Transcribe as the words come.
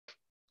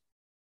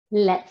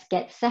Let's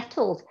get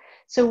settled.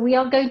 So we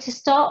are going to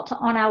start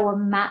on our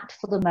mat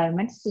for the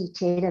moment,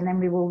 seated, and then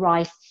we will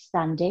rise to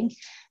standing.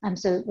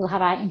 So we'll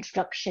have our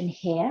introduction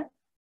here.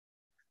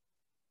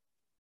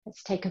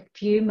 Let's take a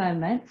few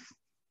moments.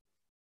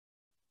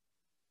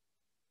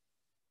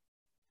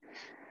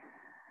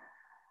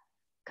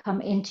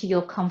 Come into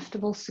your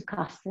comfortable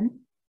Sukhasana,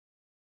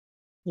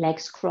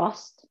 legs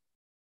crossed,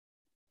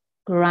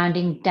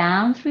 grounding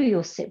down through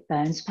your sit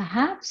bones.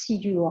 Perhaps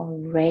you are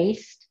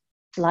raised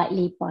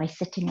slightly by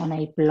sitting on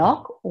a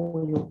block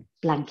or your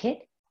blanket.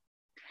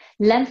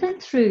 Lengthen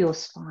through your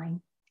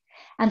spine,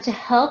 and to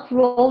help,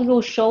 roll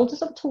your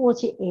shoulders up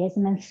towards your ears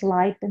and then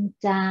slide them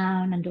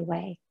down and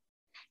away.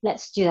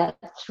 Let's do that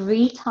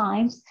 3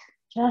 times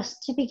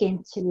just to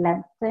begin to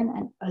lengthen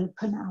and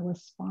open our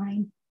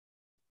spine.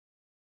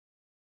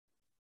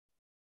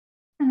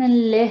 And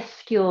then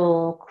lift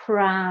your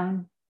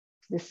crown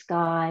to the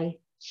sky,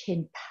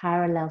 chin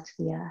parallel to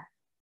the earth.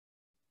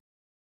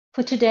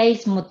 For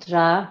today's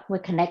mudra, we're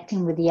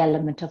connecting with the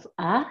element of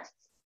earth,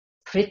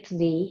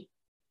 Prithvi.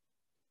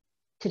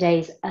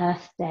 Today's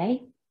Earth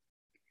Day.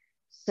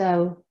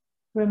 So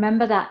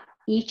remember that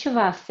each of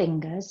our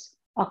fingers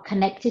are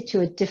connected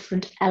to a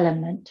different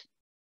element.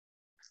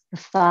 The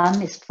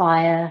thumb is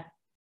fire,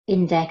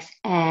 index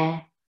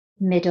air,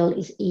 middle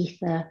is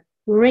ether,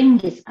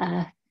 ring is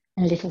earth,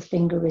 and little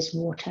finger is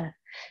water.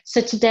 So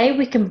today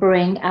we can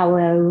bring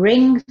our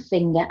ring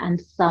finger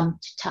and thumb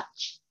to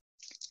touch.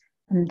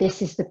 And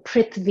this is the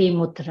Prithvi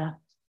Mudra.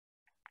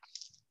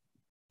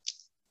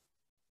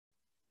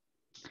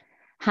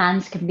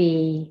 Hands can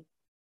be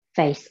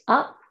face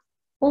up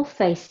or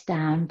face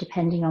down,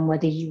 depending on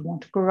whether you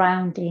want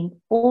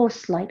grounding or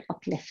slight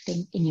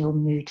uplifting in your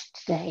mood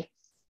today.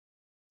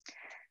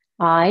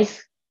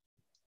 Eyes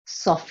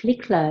softly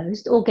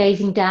closed or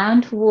gazing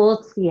down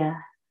towards the earth.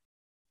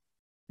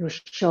 Your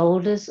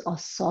shoulders are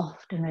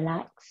soft and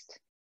relaxed.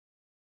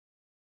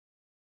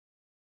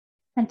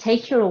 And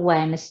take your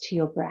awareness to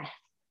your breath.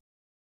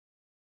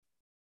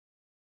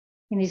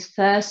 In these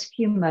first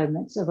few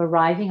moments of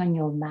arriving on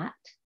your mat,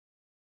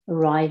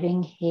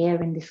 arriving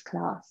here in this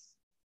class,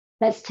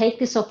 let's take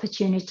this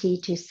opportunity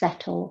to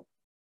settle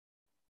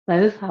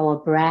both our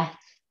breath,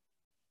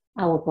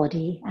 our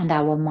body, and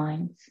our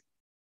minds.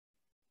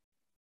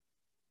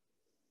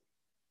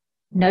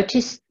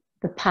 Notice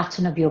the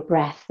pattern of your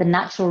breath, the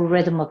natural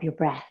rhythm of your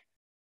breath,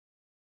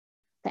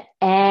 the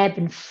ebb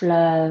and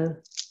flow,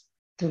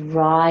 the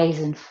rise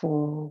and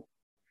fall,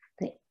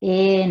 the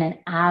in and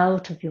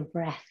out of your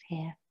breath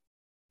here.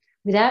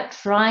 Without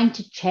trying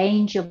to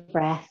change your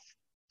breath,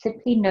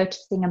 simply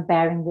noticing and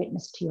bearing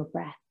witness to your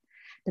breath.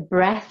 The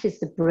breath is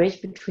the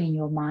bridge between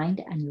your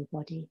mind and your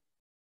body.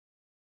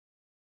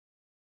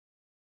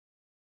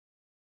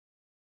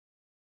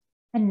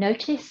 And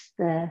notice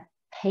the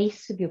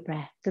pace of your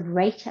breath, the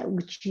rate at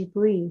which you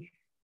breathe.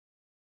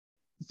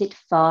 Is it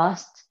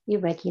fast,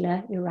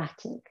 irregular,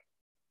 erratic?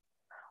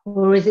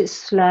 Or is it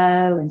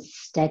slow and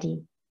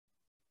steady?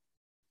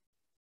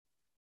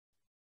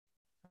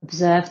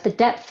 Observe the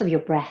depth of your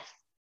breath,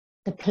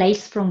 the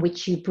place from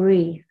which you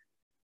breathe.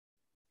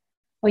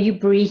 Are you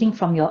breathing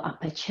from your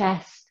upper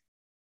chest,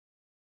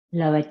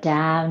 lower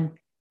down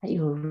at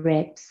your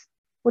ribs?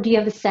 Or do you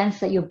have a sense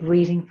that you're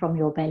breathing from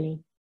your belly?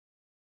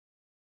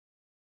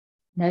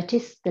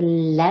 Notice the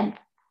length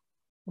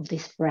of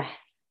this breath.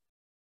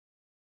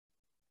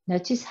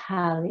 Notice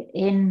how the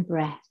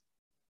in-breath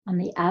and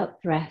the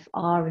out-breath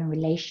are in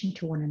relation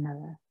to one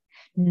another.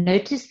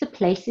 Notice the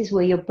places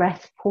where your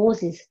breath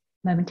pauses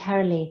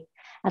momentarily,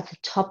 at the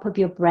top of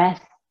your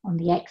breath on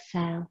the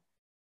exhale,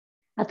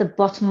 at the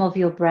bottom of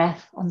your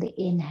breath on the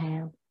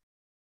inhale.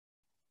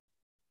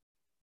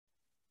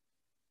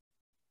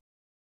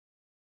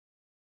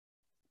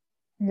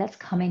 And let's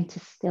come into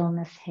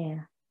stillness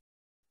here.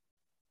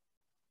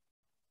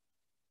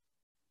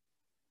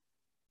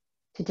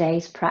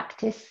 Today's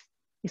practice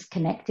is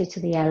connected to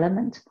the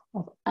element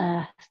of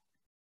earth.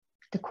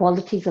 The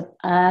qualities of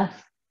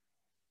earth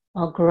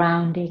are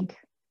grounding,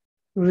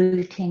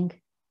 rooting,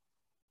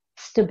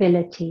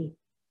 stability,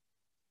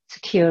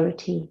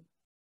 security,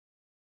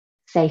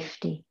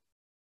 safety.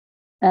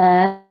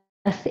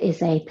 Earth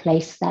is a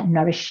place that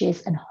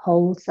nourishes and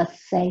holds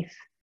us safe,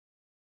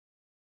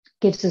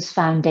 gives us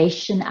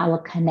foundation, our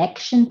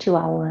connection to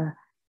our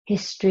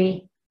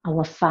history,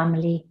 our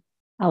family,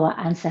 our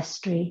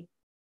ancestry.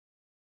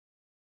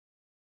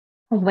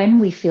 And when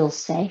we feel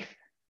safe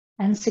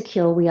and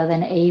secure, we are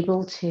then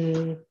able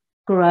to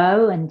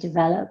grow and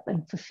develop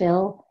and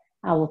fulfill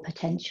our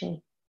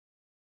potential.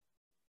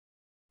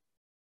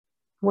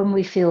 When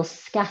we feel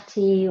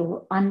scatty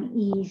or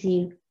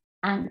uneasy,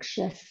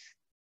 anxious,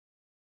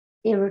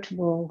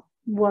 irritable,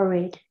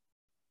 worried,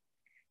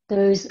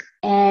 those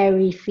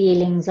airy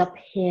feelings up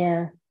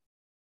here,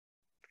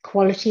 the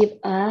quality of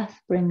earth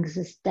brings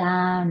us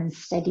down and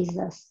steadies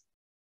us.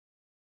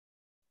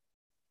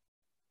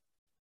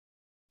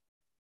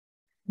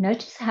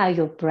 Notice how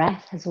your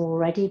breath has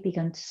already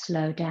begun to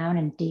slow down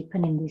and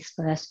deepen in these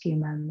first few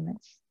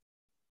moments.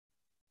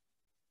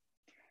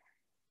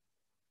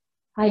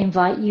 I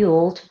invite you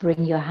all to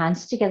bring your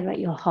hands together at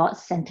your heart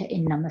center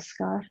in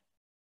Namaskar.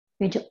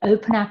 We're going to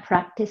open our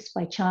practice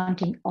by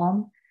chanting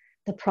Om,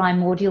 the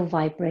primordial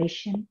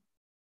vibration.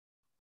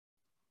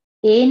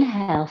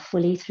 Inhale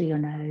fully through your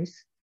nose.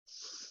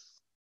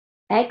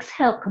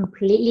 Exhale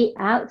completely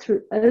out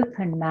through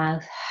open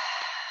mouth.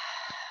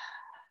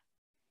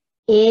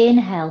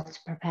 Inhale to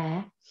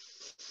prepare.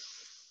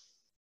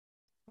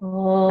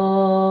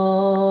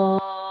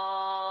 Om.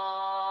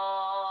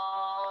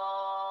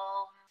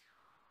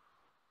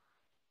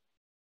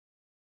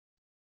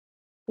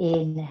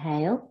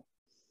 Inhale.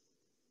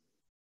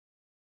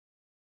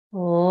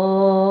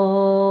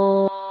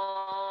 Om.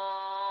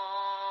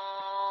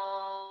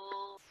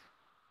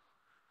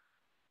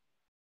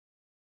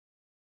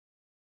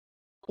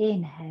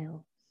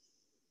 Inhale.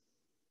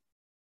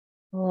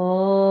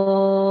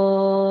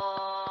 Om.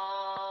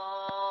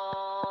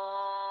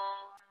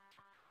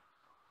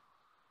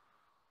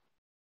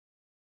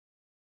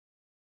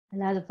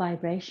 Allow the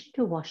vibration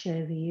to wash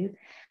over you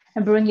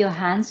and bring your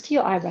hands to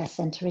your eyebrow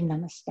center in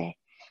Namaste.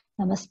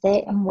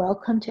 Namaste and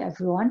welcome to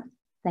everyone.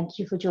 Thank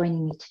you for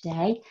joining me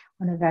today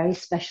on a very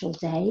special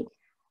day.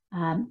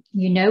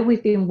 You know,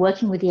 we've been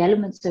working with the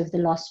elements over the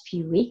last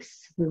few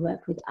weeks. We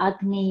worked with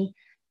Agni,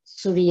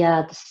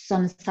 Surya, the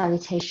sun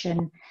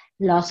salutation.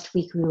 Last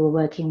week we were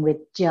working with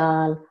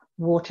Jal,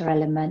 water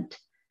element.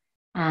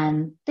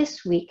 And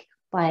this week,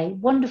 by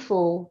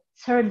wonderful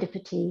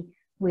serendipity,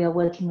 we are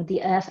working with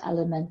the earth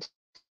element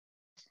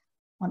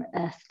on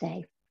Earth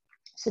Day.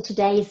 So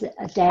today is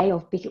a day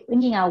of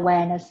bringing our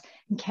awareness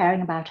and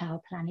caring about our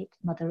planet,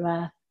 Mother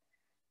Earth,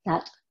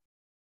 that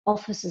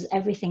offers us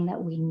everything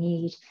that we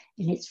need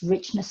in its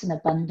richness and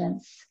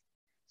abundance.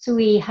 So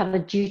we have a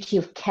duty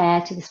of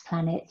care to this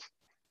planet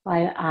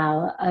by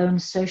our own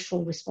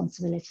social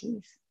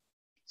responsibilities.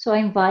 So I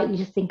invite you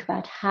to think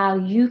about how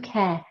you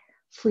care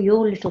for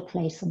your little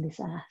place on this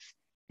earth,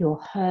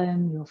 your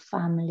home, your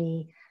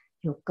family,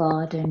 your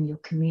garden, your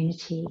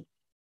community.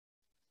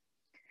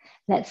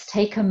 Let's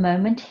take a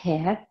moment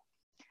here.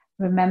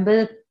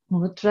 Remember,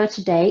 mudra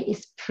today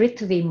is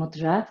Prithvi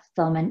Mudra,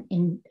 thumb and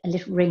in a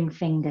little ring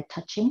finger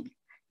touching.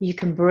 You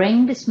can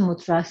bring this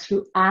mudra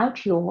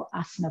throughout your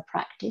asana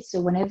practice.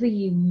 So whenever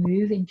you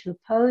move into a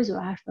pose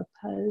or out of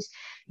a pose,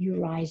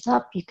 you rise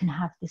up, you can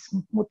have this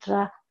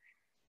mudra.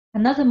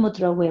 Another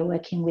mudra we're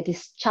working with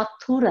is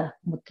Chatura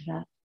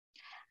Mudra.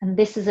 And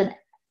this is an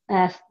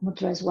earth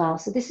mudra as well.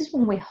 So this is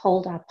when we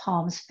hold our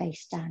palms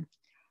face down.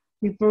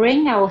 We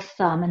bring our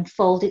thumb and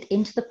fold it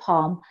into the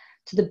palm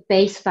to the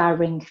base of our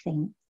ring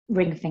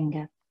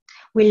finger.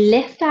 We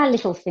lift our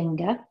little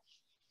finger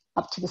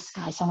up to the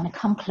sky. So I'm going to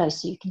come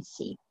close so you can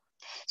see.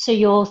 So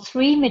your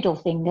three middle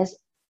fingers,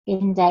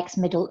 index,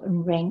 middle,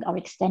 and ring, are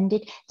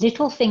extended.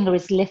 Little finger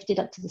is lifted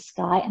up to the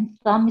sky and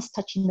thumb is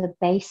touching the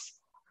base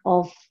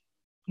of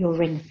your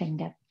ring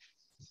finger.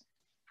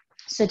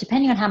 So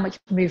depending on how much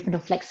movement or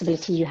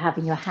flexibility you have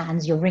in your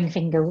hands, your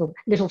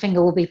little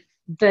finger will be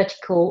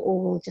vertical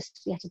or will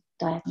just be at a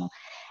diagonal.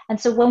 And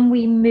so when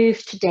we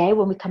move today,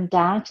 when we come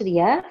down to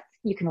the earth,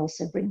 you can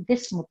also bring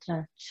this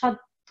mudra,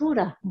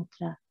 Chatura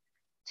Mudra,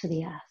 to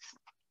the earth.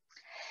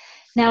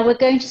 Now we're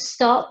going to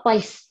start by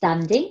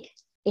standing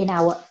in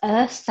our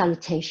earth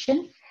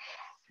salutation.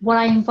 What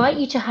I invite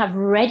you to have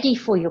ready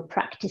for your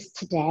practice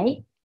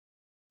today,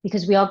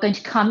 because we are going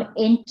to come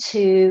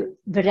into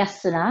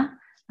Virasana,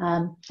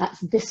 that's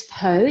this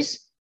pose,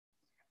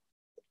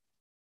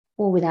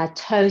 or with our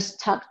toes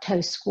tucked,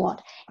 toe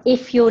squat.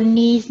 If your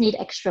knees need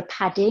extra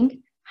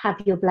padding, have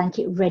your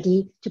blanket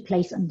ready to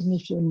place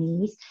underneath your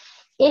knees.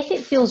 If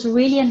it feels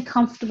really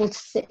uncomfortable to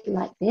sit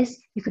like this,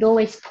 you could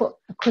always put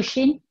a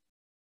cushion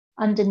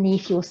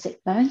underneath your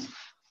sit bones,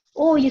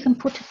 or you can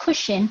put a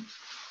cushion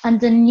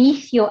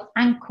underneath your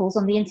ankles,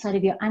 on the inside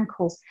of your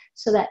ankles,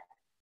 so that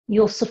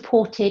you're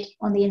supported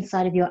on the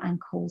inside of your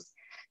ankles.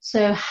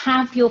 So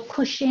have your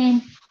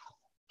cushion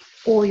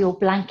or your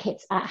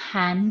blankets at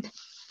hand,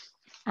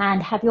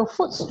 and have your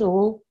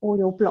footstool or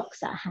your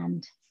blocks at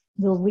hand.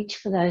 We'll reach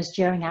for those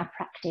during our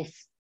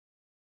practice.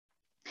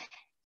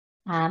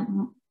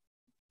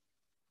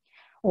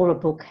 Or a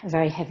book, a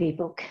very heavy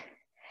book.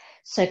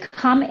 So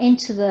come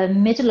into the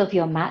middle of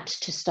your mat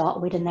to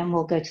start with, and then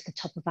we'll go to the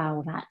top of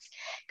our mats.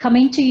 Come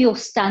into your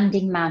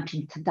standing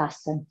mountain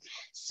Tadasana.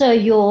 So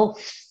your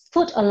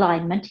foot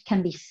alignment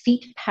can be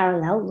feet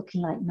parallel,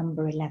 looking like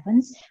number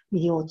 11s,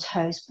 with your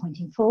toes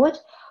pointing forward,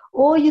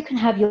 or you can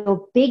have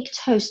your big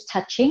toes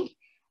touching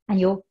and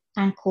your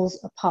ankles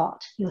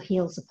apart, your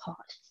heels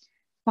apart.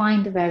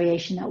 Find the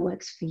variation that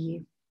works for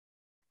you.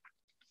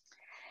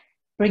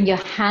 Bring your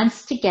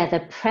hands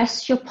together,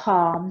 press your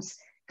palms,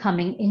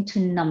 coming into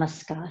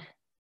Namaskar.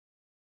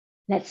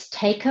 Let's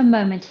take a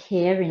moment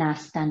here in our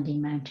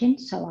standing mountain.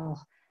 So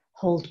I'll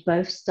hold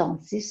both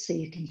stances so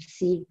you can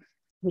see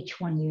which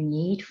one you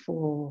need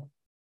for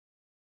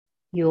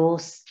your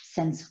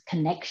sense of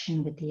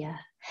connection with the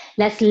earth.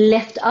 Let's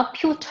lift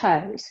up your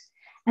toes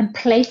and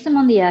place them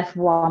on the earth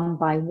one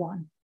by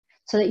one.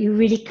 so that you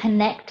really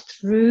connect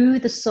through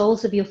the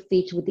soles of your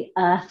feet with the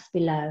earth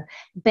below.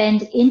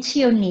 Bend into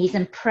your knees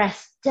and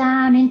press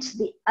down into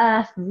the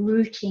earth,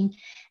 rooting,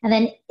 and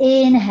then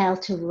inhale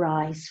to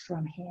rise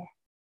from here.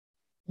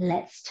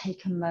 Let's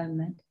take a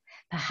moment.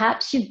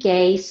 Perhaps you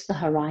gaze to the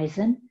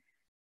horizon.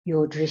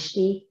 Your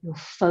drishti, your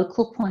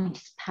focal point,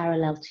 is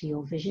parallel to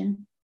your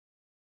vision.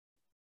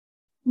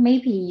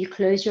 Maybe you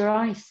close your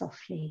eyes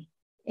softly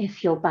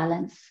if your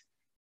balance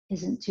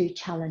isn't too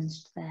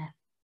challenged there.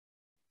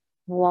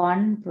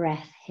 One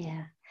breath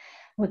here.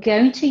 We're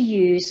going to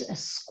use a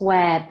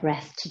square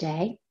breath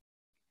today.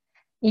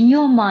 In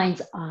your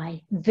mind's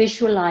eye,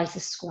 visualize a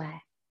square.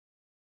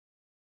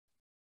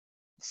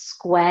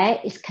 Square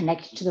is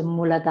connected to the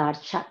Muladhara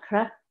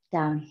chakra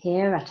down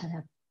here at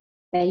the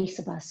base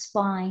of our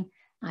spine,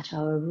 at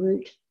our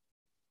root.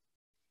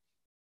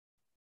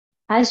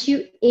 As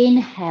you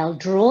inhale,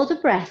 draw the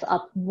breath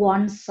up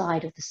one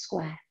side of the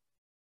square.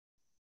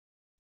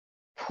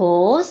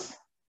 Pause,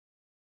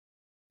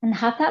 and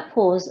have that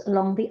pause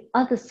along the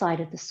other side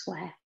of the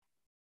square.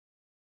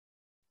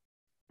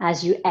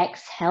 As you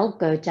exhale,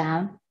 go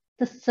down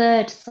the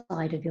third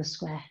side of your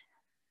square.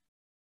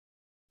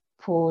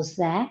 Pause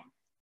there.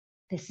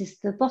 This is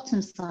the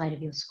bottom side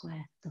of your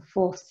square, the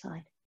fourth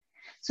side.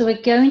 So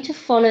we're going to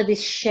follow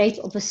this shape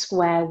of a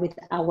square with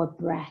our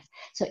breath.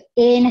 So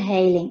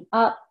inhaling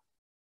up,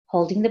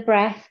 holding the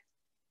breath.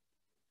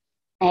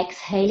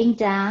 Exhaling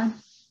down,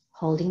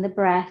 holding the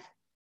breath.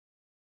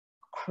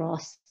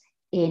 Across,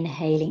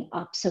 inhaling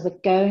up. So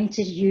we're going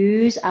to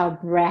use our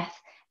breath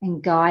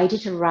and guide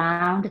it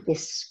around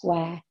this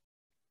square.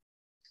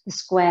 The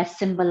square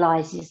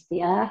symbolizes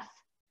the earth.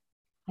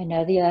 I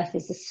know the earth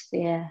is a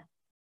sphere,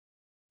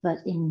 but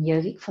in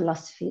yogic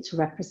philosophy, it's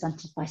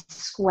represented by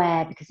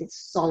square because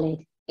it's solid,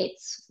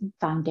 it's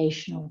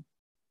foundational.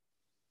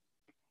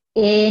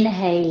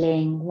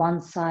 Inhaling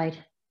one side.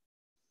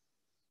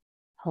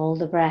 Hold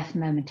the breath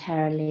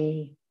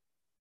momentarily.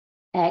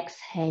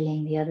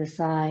 Exhaling the other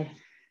side.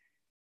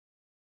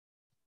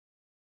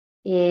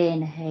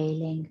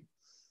 Inhaling.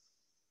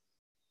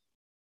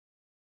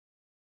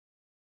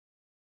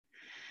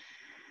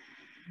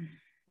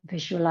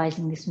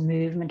 Visualizing this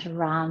movement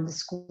around the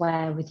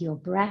square with your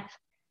breath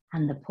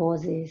and the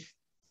pauses.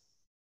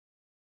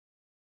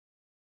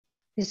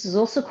 This is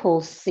also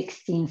called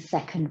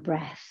 16-second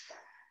breath.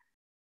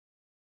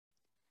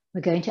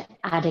 We're going to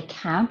add a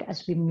count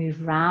as we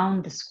move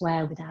round the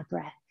square with our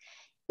breath.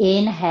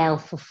 Inhale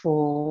for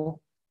 4,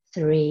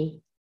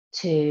 3,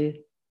 2,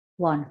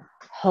 1.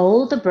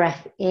 Hold the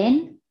breath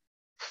in.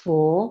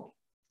 4,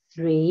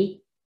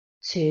 3,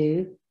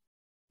 2,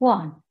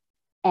 1.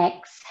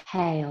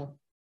 Exhale.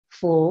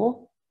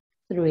 4,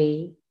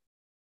 3,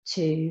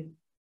 2,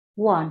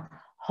 1.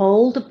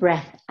 Hold the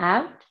breath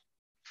out.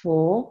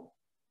 4,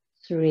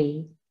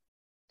 3,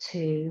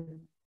 2,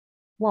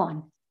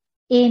 1.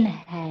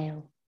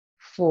 Inhale.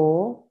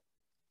 4,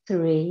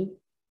 3,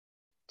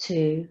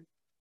 2,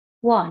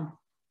 1.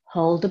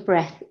 Hold the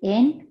breath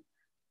in.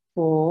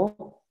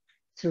 4,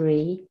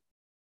 3,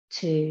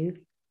 2,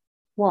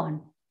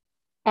 1.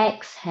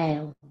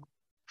 Exhale.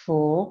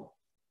 4,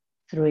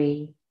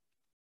 3,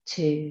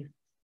 2,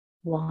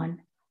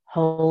 1.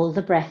 Hold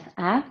the breath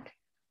out.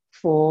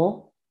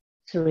 4,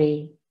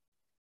 3,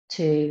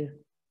 2,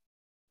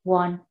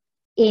 1.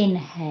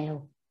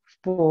 Inhale.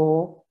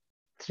 4,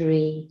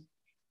 3,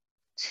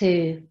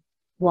 2,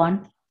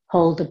 1.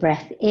 Hold the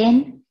breath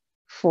in.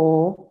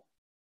 4,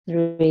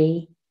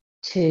 3,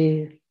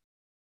 2,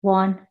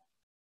 1.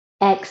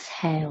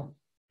 Exhale.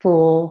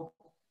 4,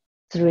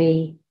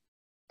 3,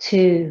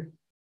 2,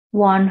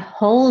 1.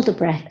 Hold the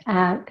breath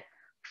out.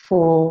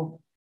 4,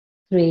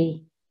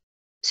 3,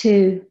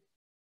 2,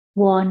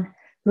 1.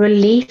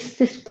 Release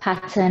this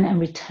pattern and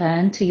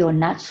return to your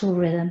natural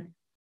rhythm.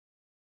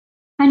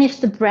 And if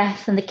the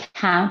breath and the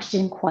count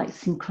didn't quite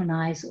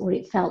synchronize or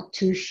it felt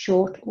too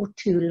short or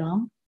too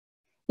long,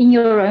 in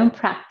your own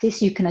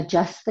practice, you can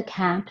adjust the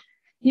count.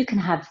 You can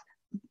have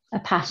a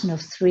pattern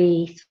of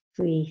 3,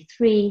 3,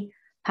 3,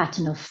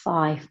 pattern of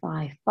 5,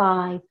 5,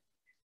 5,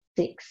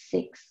 6,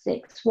 6,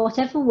 6,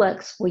 whatever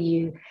works for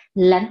you.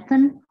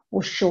 Lengthen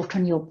or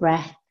shorten your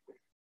breath,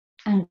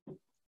 and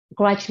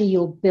gradually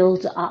you'll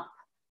build up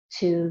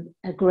to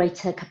a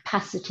greater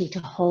capacity to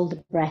hold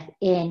the breath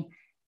in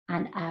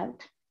and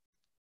out.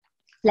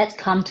 Let's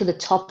come to the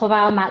top of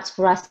our mats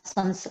for our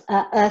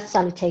earth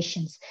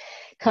salutations.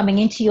 Coming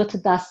into your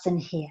Tadasana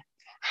here.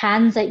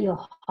 Hands at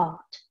your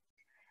heart.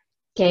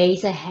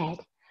 Gaze ahead.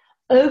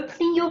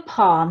 Opening your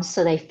palms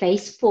so they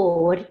face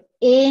forward.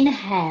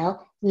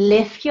 Inhale.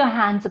 Lift your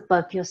hands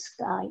above your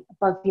sky,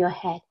 above your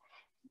head.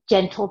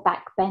 Gentle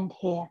back bend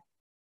here.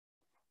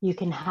 You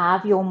can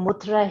have your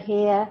mudra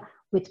here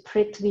with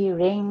Prithvi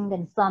ring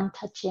and thumb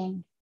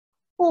touching.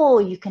 Or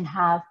you can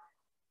have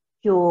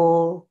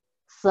your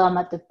thumb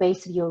at the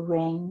base of your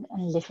ring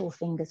and little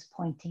fingers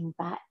pointing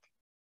back.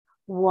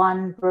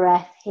 One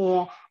breath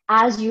here.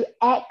 As you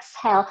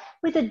exhale,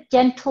 with a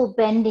gentle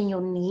bend in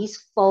your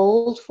knees,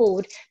 fold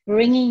forward,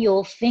 bringing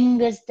your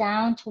fingers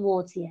down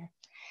towards the earth.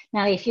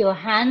 Now, if your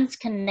hands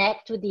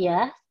connect with the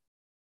earth,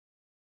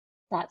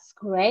 That's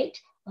great.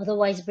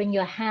 Otherwise, bring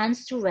your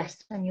hands to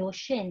rest on your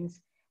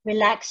shins.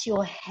 Relax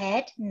your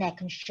head,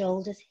 neck and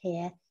shoulders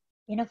here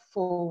in a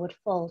forward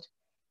fold.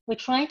 We're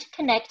trying to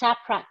connect our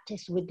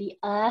practice with the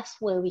earth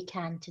where we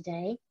can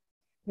today.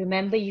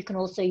 Remember, you can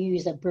also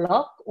use a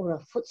block or a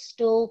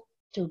footstool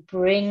to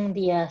bring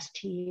the earth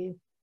to you.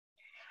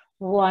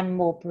 One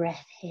more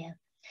breath here.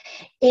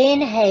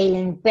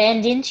 Inhaling,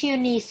 bend into your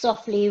knees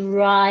softly,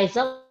 rise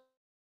up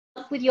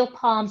with your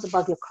palms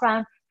above your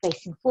crown,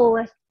 facing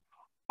forward.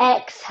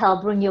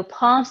 Exhale, bring your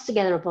palms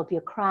together above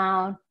your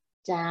crown,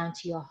 down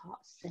to your heart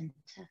center.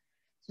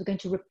 So we're going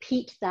to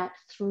repeat that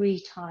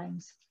 3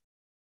 times.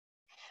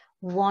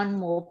 One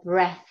more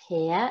breath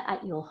here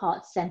at your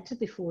heart center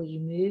before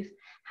you move.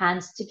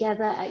 Hands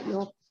together at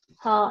your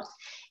heart.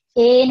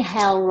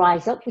 Inhale,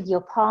 rise up with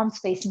your palms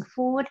facing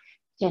forward,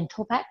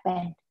 gentle back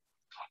bend.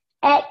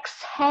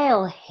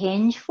 Exhale,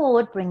 hinge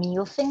forward, bringing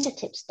your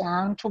fingertips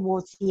down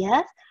towards the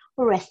earth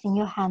or resting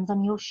your hands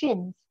on your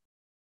shins.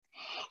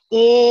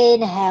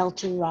 Inhale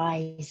to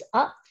rise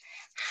up,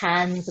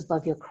 hands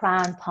above your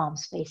crown,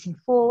 palms facing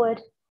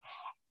forward.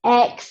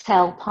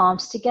 Exhale,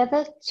 palms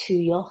together to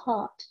your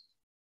heart.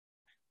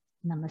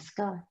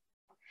 Namaskar.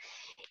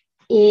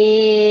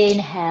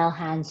 Inhale,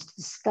 hands to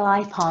the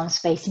sky, palms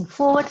facing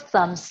forward,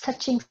 thumbs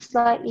touching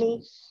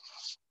slightly.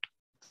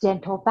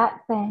 Gentle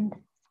back bend.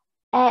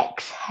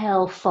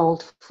 Exhale,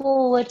 fold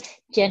forward,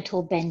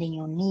 gentle bending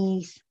your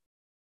knees.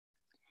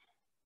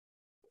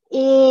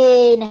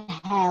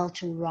 Inhale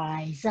to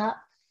rise up,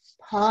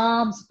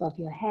 palms above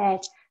your head,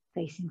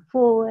 facing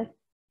forward.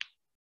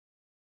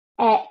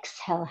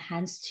 Exhale,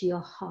 hands to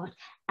your heart.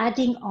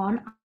 Adding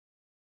on,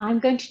 I'm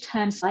going to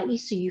turn slightly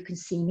so you can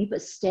see me,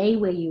 but stay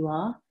where you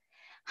are.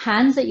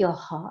 Hands at your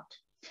heart.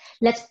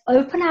 Let's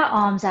open our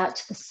arms out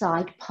to the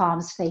side,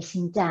 palms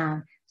facing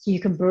down. So you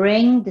can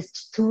bring this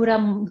Chatura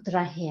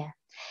Mudra here.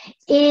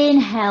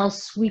 Inhale,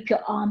 sweep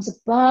your arms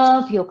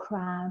above your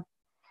crown.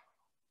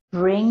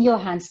 Bring your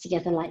hands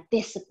together like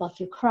this above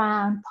your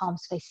crown,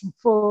 palms facing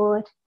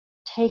forward.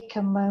 Take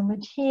a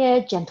moment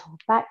here, gentle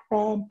back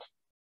bend.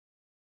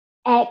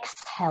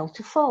 Exhale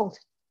to fold.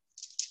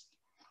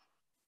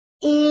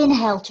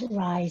 Inhale to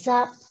rise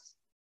up.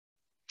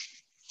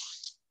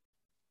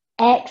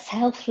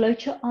 Exhale,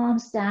 float your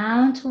arms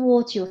down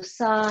towards your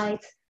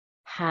sides,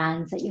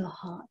 hands at your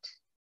heart.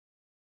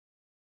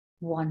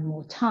 One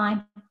more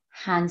time.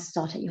 Hands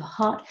start at your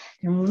heart,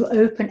 then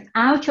open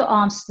out your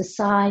arms to the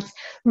sides,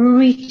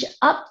 reach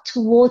up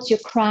towards your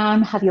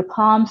crown, have your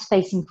palms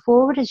facing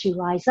forward as you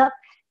rise up,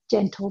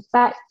 gentle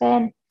back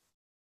bend.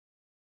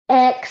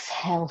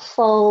 Exhale,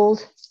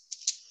 fold.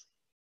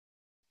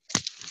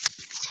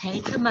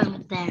 Take a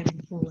moment there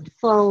and forward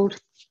fold.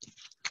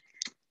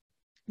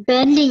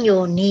 Bending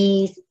your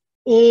knees,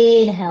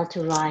 inhale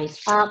to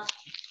rise up,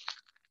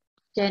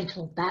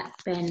 gentle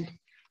back bend.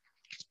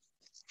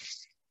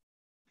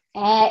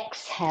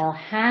 Exhale,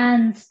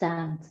 hands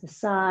down to the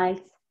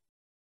sides,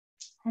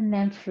 and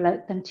then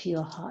float them to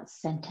your heart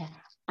center.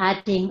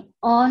 Adding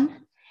on,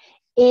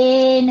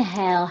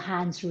 inhale,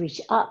 hands reach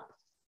up.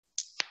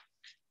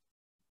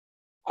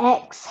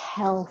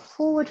 Exhale,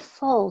 forward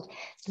fold.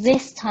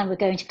 This time we're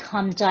going to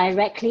come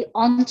directly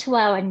onto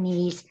our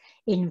knees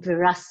in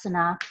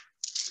Virasana.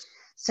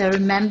 So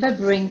remember,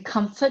 bring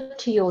comfort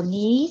to your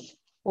knees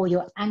or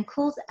your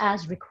ankles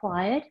as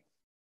required.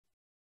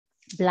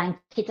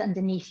 Blanket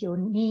underneath your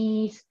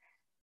knees,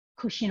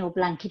 cushion or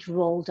blanket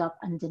rolled up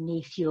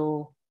underneath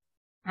your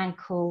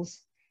ankles.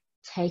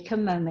 Take a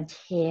moment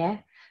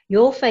here.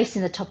 You're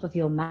facing the top of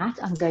your mat.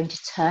 I'm going to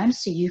turn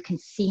so you can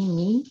see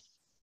me.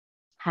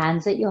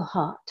 Hands at your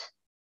heart.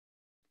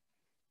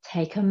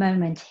 Take a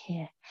moment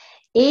here.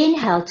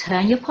 Inhale,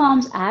 turn your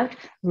palms out,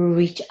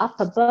 reach up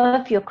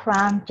above your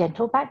crown,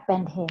 gentle back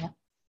bend here.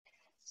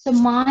 So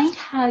mind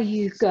how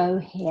you go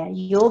here.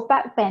 Your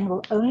back bend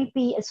will only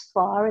be as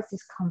far as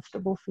is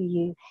comfortable for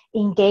you.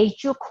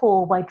 Engage your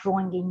core by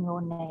drawing in your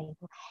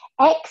navel.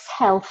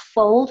 Exhale,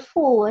 fold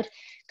forward,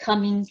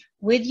 coming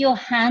with your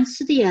hands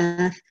to the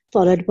earth,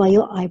 followed by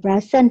your eyebrow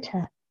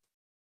center.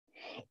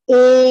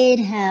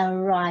 Inhale,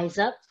 rise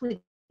up with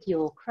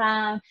your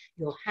crown,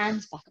 your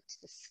hands back up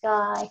to the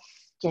sky,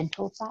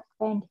 gentle back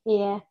bend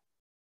here.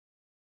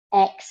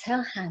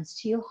 Exhale, hands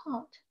to your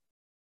heart.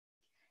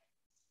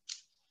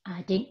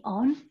 Adding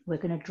on, we're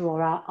going to draw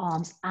our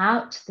arms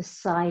out to the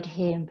side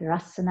here in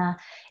Virasana.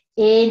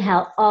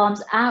 Inhale,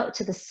 arms out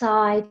to the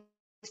side,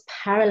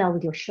 parallel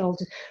with your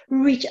shoulders.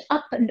 Reach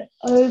up and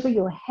over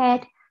your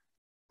head,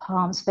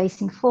 palms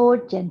facing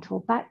forward,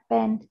 gentle back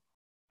bend.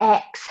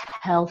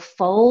 Exhale,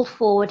 fold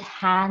forward,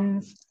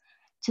 hands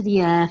to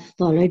the earth,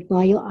 followed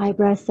by your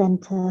eyebrow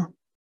center.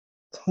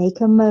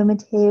 Take a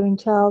moment here in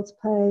child's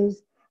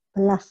pose,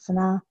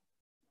 Balasana.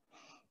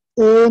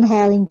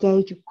 Inhale,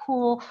 engage your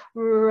core,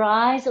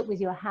 rise up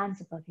with your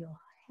hands above your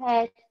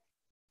head.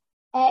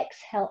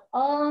 Exhale,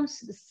 arms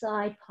to the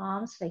side,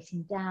 palms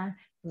facing down,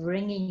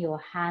 bringing your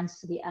hands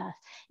to the earth.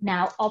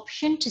 Now,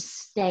 option to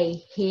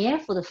stay here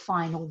for the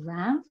final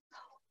round,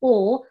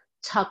 or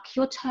tuck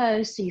your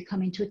toes so you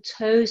come into a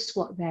toe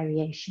squat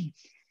variation.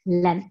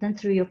 Lengthen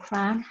through your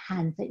crown,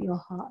 hands at your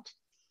heart.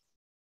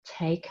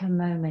 Take a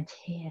moment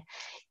here.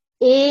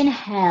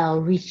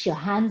 Inhale, reach your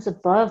hands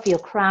above your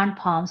crown,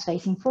 palms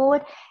facing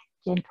forward.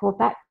 Gentle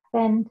back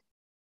bend.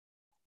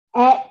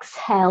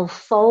 Exhale,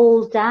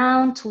 fold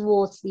down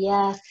towards the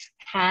earth,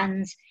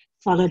 hands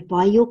followed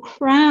by your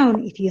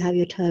crown if you have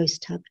your toes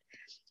tucked.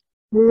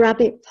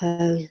 Rabbit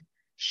pose,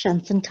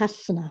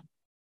 Shantantasana.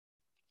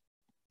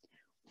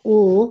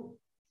 Or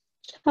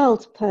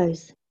child's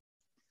pose.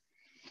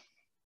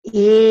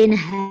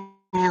 Inhale,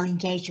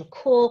 engage your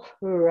core,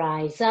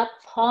 rise up,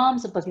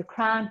 palms above your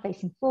crown,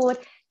 facing forward,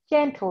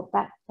 gentle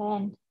back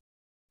bend.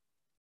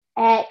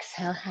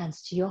 Exhale,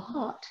 hands to your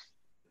heart.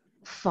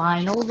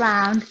 Final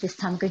round. This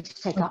time I'm going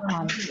to take our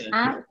arms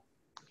out.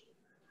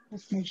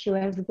 Let's make sure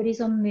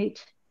everybody's on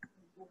mute.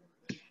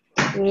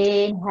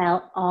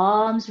 Inhale,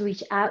 arms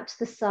reach out to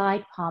the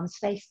side, palms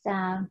face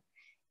down.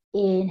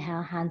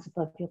 Inhale, hands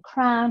above your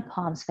crown,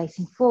 palms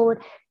facing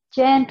forward,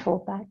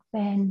 gentle back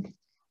bend.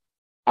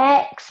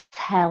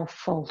 Exhale,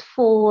 fold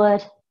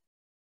forward.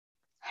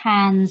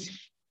 Hands,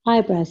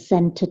 eyebrows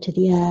center to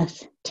the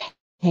earth.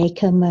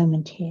 Take a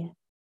moment here.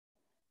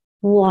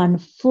 One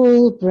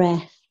full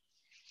breath.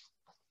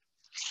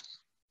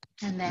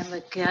 And then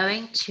we're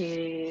going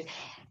to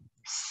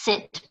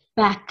sit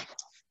back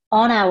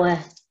on our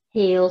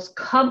heels,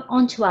 come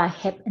onto our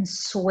hip and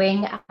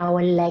swing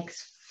our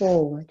legs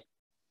forward.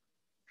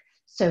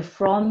 So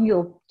from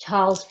your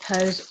child's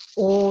pose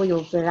or your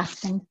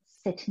Virasana,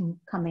 sitting,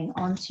 coming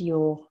onto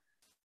your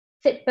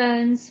sit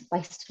bones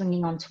by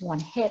swinging onto one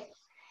hip.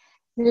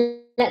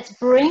 Let's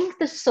bring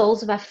the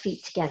soles of our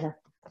feet together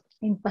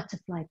in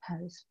butterfly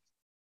pose.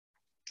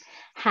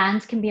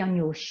 Hands can be on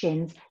your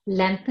shins.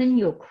 Lengthen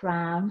your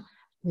crown,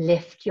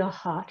 lift your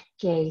heart,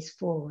 gaze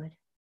forward.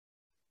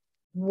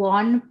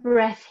 One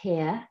breath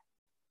here,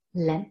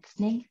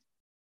 lengthening.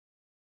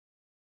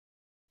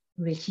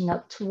 Reaching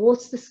up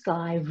towards the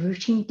sky,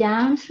 rooting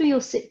down through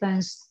your sit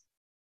bones.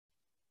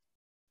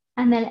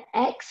 And then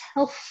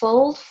exhale,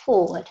 fold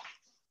forward.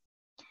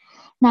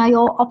 Now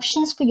your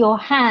options for your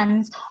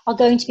hands are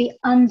going to be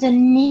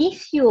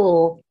underneath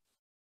your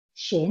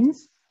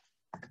shins,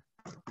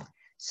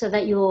 so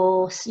that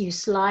you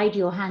slide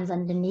your hands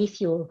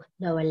underneath your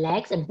lower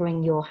legs and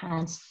bring your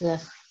hands to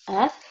the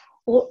earth,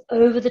 or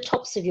over the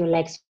tops of your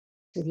legs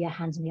with your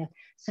hands on the earth.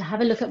 So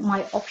have a look at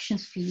my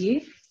options for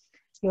you.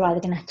 You're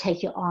either going to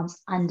take your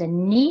arms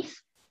underneath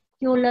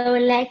your lower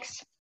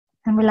legs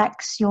and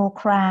relax your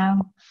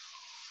crown,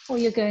 or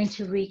you're going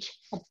to reach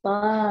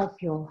above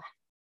your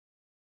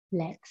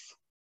legs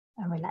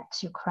and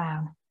relax your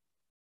crown.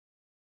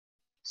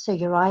 So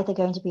you're either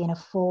going to be in a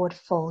forward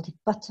folded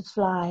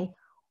butterfly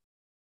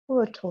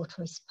or a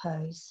tortoise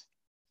pose.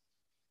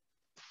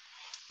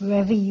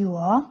 Wherever you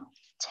are,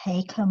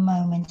 take a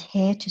moment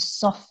here to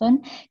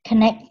soften,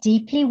 connect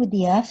deeply with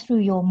the earth through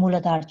your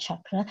Muladhara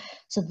chakra.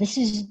 So this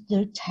is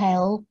the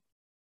tail,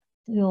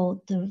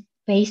 the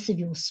base of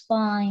your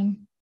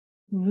spine,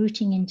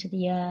 rooting into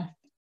the earth,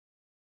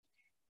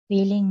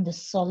 feeling the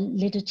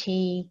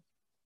solidity,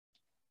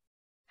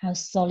 how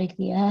solid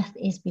the earth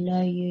is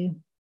below you.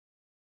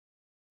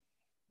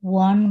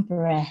 One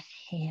breath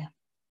here.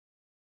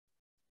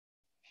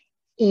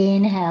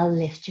 Inhale,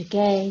 lift your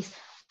gaze.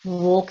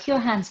 Walk your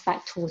hands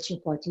back towards your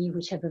body,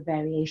 whichever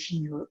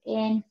variation you're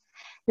in.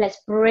 Let's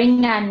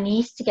bring our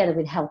knees together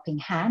with helping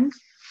hands.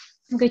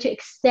 I'm going to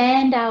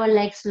extend our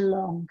legs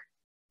long,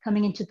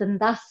 coming into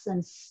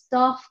Dandasana,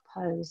 staff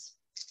pose.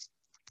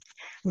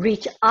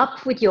 Reach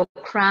up with your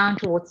crown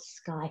towards the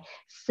sky.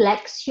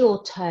 Flex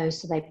your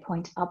toes so they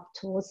point up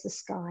towards the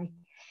sky.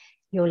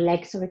 Your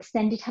legs are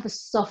extended, have a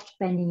soft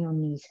bend in your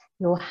knees.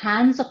 Your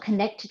hands are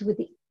connected with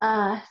the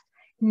earth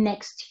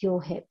next to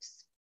your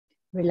hips.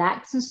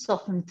 Relax and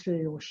soften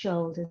through your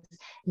shoulders,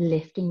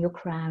 lifting your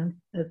crown,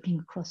 opening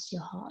across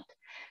your heart.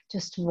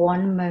 Just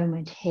one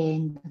moment here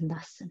in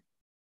Dandasana.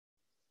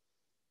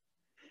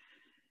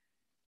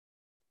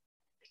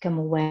 Become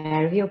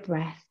aware of your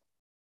breath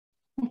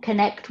and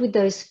connect with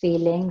those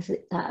feelings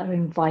that are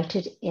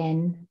invited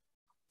in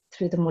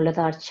through the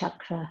Muladhara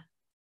chakra,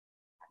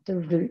 the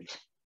root.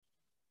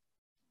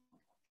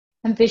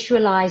 And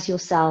visualize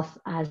yourself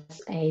as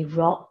a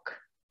rock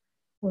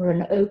or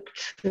an oak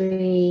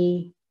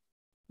tree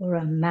or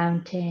a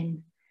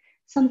mountain,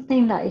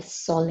 something that is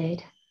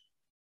solid.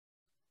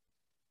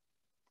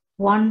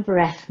 One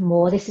breath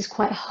more. This is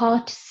quite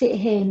hard to sit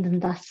here in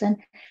Dandasana.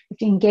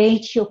 If you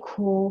engage your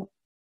core.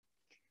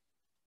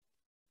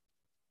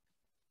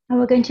 And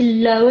we're going to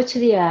lower to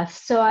the earth.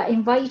 So I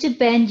invite you to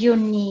bend your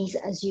knees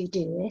as you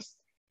do this.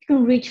 You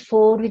can reach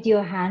forward with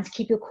your hands,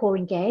 keep your core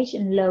engaged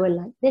and lower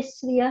like this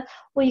to the earth,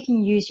 or you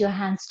can use your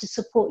hands to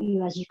support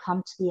you as you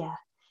come to the earth.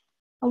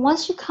 And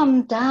once you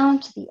come down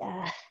to the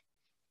earth,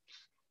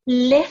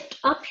 lift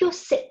up your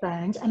sit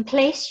bones and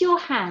place your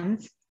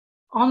hands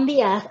on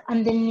the earth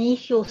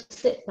underneath your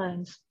sit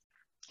bones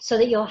so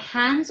that your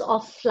hands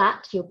are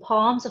flat, your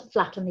palms are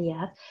flat on the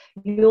earth.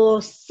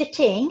 You're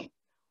sitting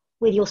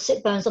with your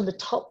sit bones on the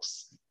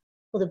tops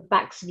or the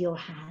backs of your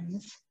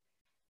hands.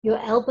 Your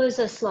elbows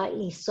are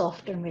slightly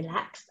soft and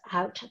relaxed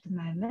out at the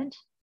moment.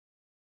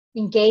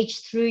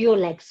 Engage through your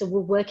legs. So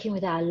we're working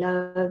with our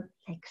lower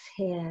legs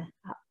here,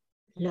 up,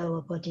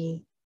 lower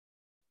body.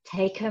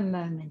 Take a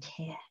moment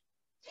here.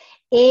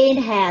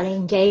 Inhale,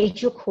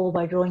 engage your core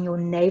by drawing your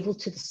navel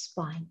to the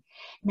spine.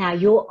 Now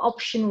your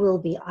option will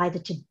be either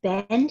to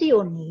bend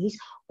your knees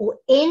or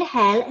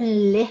inhale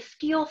and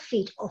lift your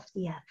feet off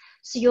the earth.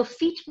 So your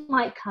feet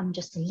might come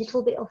just a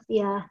little bit off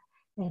the earth.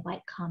 They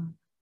might come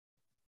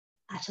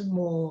at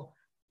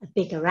a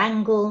bigger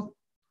angle.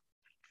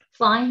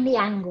 Find the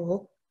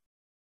angle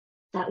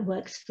that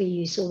works for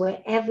you. So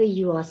wherever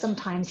you are,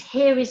 sometimes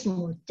here is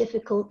more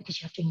difficult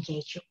because you have to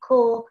engage your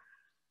core.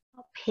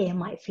 Up here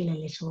might feel a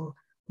little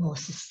more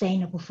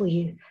sustainable for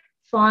you.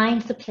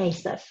 Find the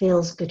place that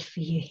feels good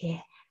for you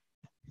here.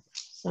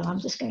 So I'm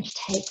just going to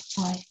take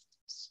my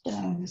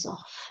stones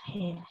off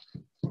here.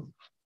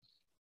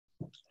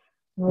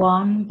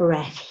 One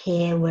breath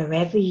here,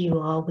 wherever you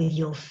are, with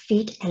your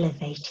feet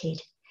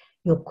elevated.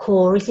 Your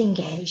core is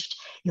engaged.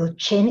 Your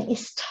chin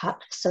is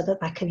tucked so the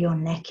back of your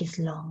neck is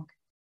long.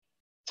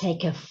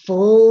 Take a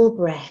full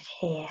breath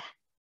here.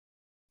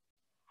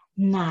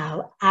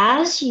 Now,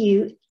 as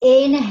you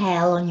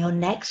inhale on your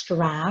next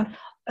round,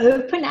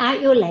 open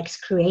out your legs,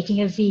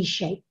 creating a V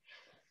shape.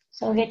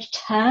 So I'm going to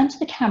turn to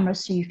the camera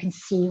so you can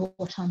see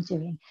what I'm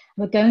doing.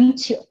 We're going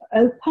to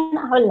open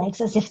our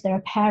legs as if they're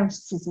a pair of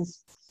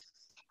scissors.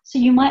 So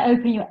you might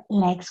open your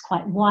legs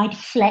quite wide,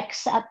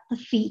 flex at the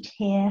feet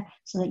here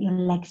so that your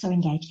legs are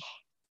engaged.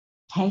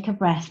 Take a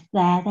breath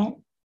there.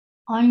 Then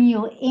on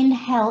your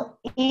inhale,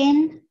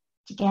 in,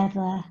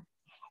 together.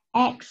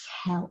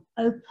 Exhale,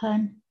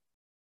 open.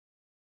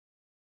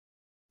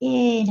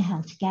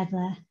 Inhale,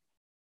 together.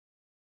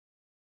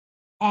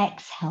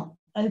 Exhale,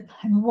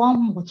 open.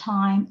 One more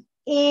time.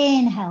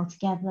 Inhale,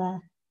 together.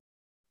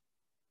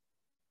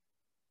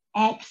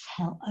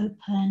 Exhale,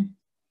 open.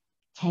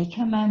 Take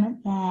a moment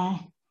there.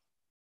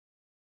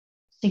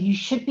 So you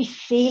should be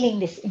feeling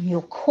this in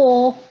your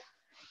core.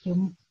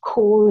 Your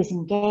core is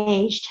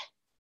engaged.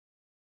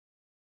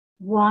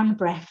 One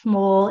breath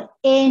more.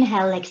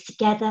 Inhale, legs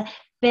together.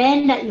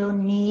 Bend at your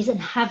knees and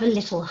have a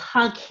little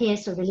hug here.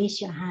 So release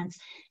your hands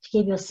to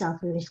give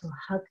yourself a little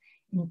hug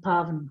in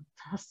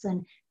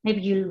Pavanasana.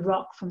 Maybe you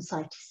rock from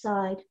side to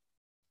side.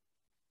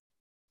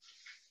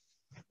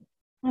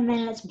 And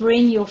then let's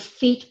bring your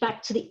feet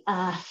back to the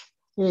earth,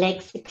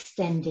 legs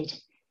extended.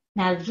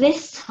 Now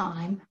this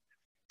time,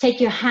 take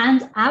your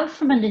hands out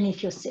from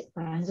underneath your sit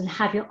bones and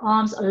have your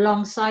arms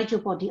alongside your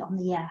body on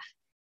the earth.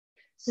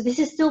 So this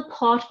is still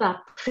part of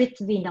our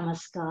Prithvi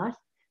Namaskar.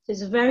 So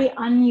it's a very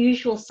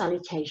unusual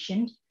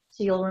salutation.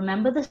 So you'll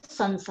remember the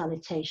sun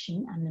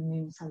salutation and the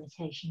moon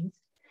salutations.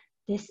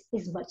 This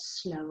is much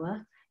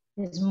slower.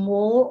 There's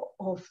more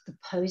of the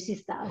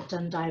poses that are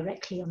done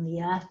directly on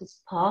the earth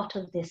as part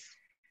of this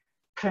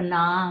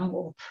pranayama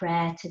or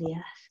prayer to the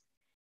earth.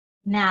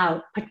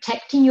 Now,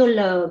 protecting your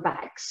lower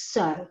back.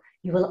 So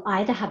you will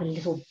either have a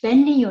little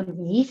bend in your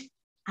knees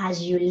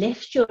as you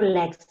lift your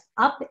legs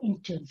up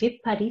into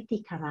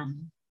Vipariti Karana,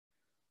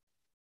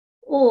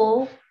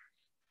 or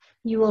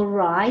you will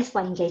rise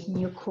by engaging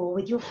your core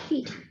with your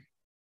feet,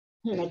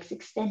 legs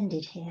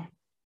extended here.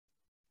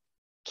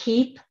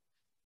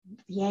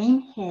 The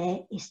aim here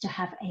is to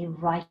have a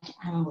right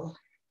angle.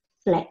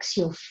 Flex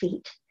your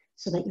feet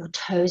so that your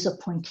toes are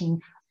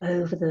pointing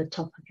over the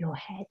top of your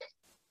head.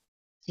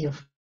 So your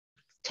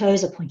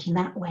toes are pointing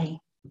that way.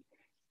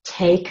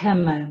 Take a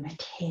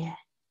moment here.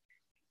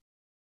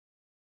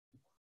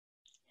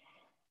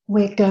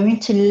 We're going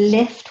to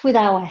lift with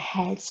our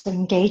head, so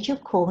engage your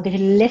core. We're going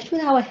to lift with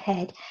our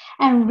head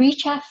and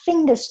reach our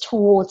fingers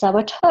towards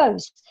our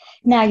toes.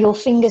 Now your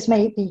fingers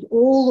may be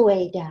all the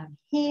way down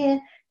here,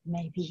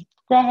 maybe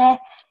there.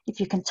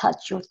 If you can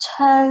touch your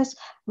toes,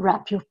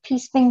 wrap your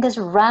peace fingers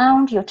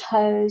around your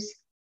toes.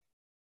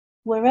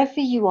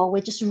 Wherever you are,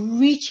 we're just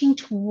reaching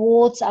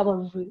towards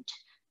our root,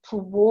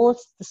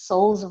 towards the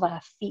soles of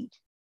our feet.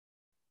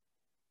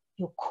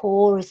 Your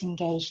core is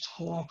engaged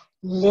here.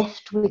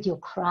 Lift with your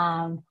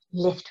crown,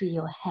 lift with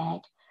your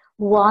head.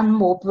 One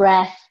more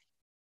breath.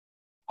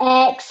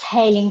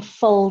 Exhaling,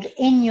 fold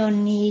in your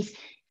knees.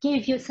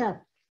 Give yourself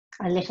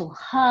a little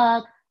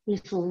hug, a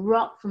little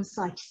rock from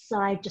side to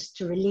side just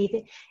to relieve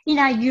it. In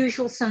our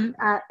usual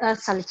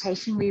earth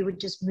salutation, we would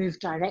just move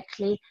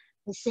directly.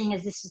 But seeing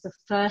as this is the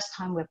first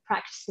time we're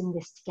practicing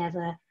this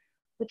together,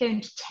 we're going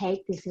to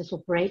take these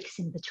little breaks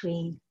in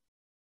between.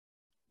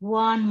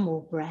 One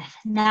more breath.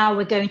 Now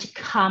we're going to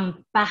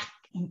come back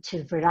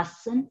into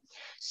Virasana.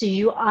 So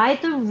you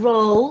either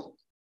roll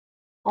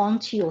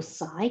onto your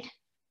side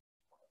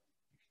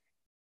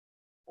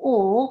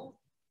or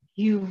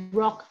you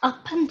rock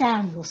up and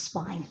down your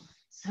spine.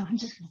 So I'm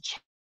just going to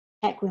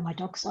check where my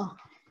dogs are.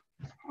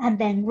 And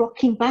then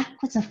rocking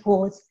backwards and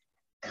forwards,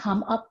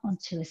 come up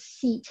onto a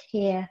seat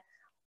here,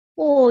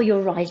 or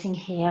you're rising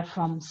here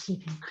from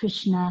sleeping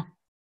Krishna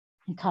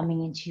and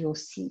coming into your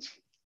seat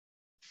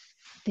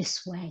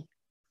this way.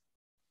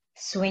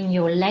 Swing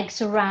your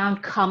legs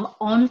around, come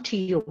onto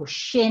your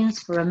shins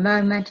for a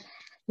moment.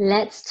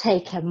 Let's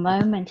take a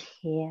moment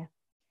here.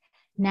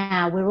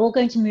 Now we're all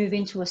going to move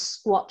into a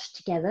squat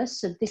together.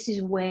 So this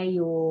is where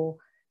your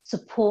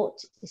support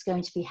is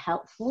going to be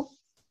helpful.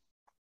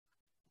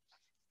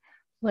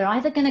 We're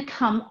either going to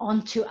come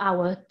onto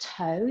our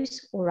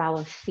toes or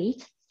our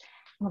feet.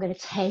 We're going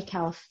to take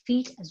our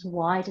feet as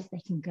wide as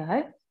they can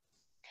go,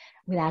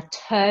 with our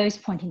toes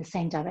pointing the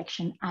same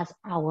direction as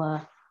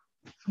our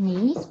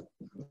knees.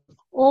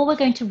 Or we're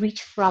going to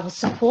reach for our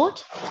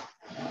support,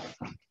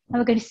 and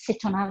we're going to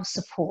sit on our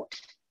support.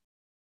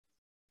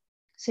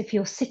 So if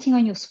you're sitting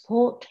on your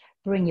support,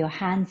 bring your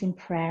hands in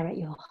prayer at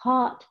your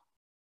heart.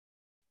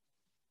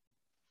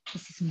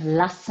 This is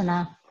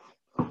Malasana,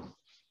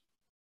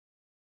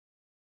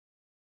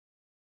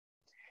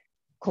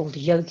 called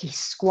Yogi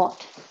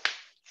Squat.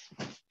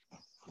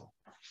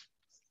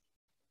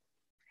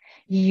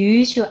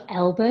 Use your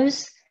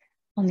elbows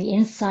on the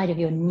inside of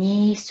your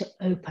knees to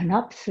open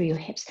up through your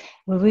hips.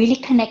 We're really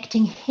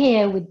connecting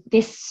here with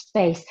this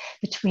space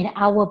between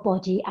our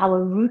body,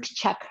 our root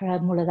chakra,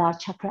 Muladhara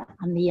chakra,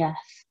 and the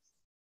earth.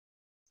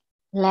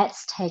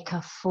 Let's take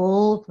a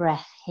full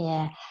breath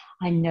here.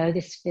 I know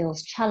this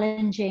feels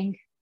challenging.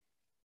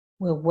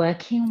 We're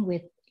working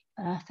with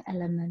earth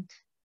element,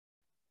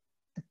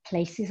 the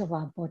places of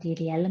our body,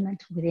 the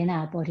element within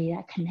our body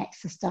that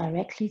connects us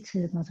directly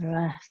to Mother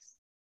Earth.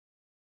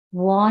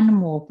 One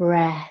more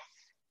breath.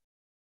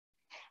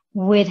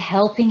 With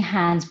helping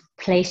hands,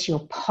 place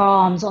your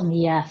palms on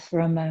the earth for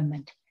a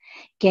moment.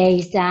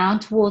 Gaze down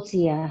towards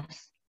the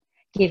earth.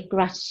 Give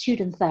gratitude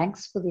and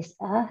thanks for this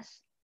earth,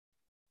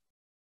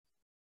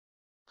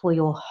 for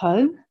your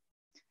home,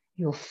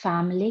 your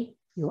family,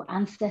 your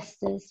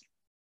ancestors,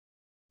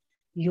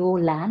 your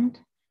land.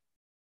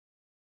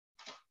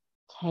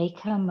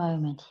 Take a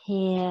moment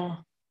here.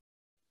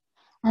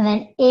 And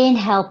then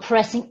inhale,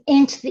 pressing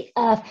into the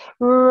earth.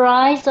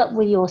 Rise up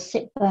with your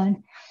sit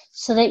bone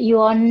so that you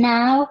are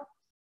now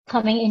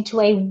coming into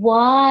a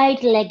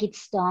wide-legged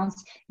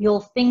stance.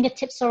 Your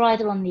fingertips are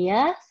either on the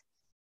earth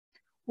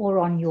or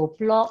on your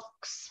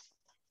blocks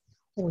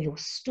or your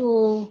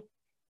stool.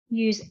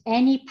 Use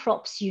any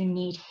props you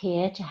need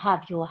here to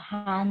have your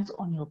hands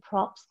on your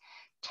props.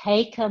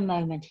 Take a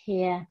moment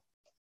here.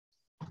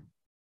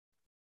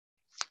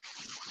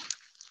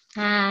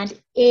 And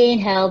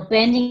inhale,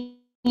 bending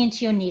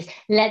into your knees.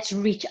 Let's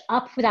reach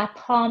up with our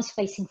palms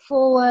facing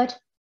forward.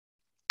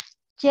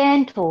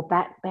 Gentle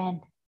back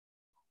bend.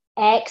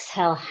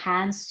 Exhale,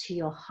 hands to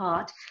your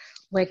heart.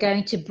 We're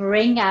going to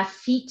bring our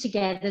feet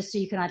together so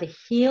you can either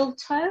heel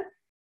toe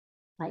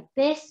like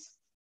this,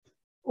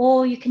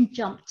 or you can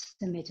jump to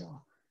the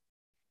middle.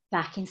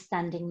 Back in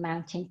standing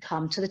mountain.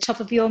 Come to the top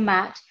of your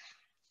mat.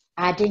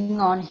 Adding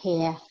on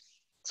here.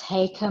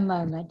 Take a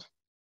moment.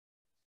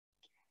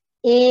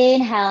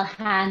 Inhale,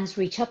 hands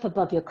reach up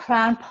above your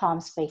crown,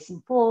 palms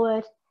facing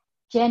forward.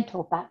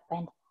 Gentle back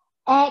bend.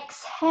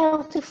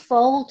 Exhale to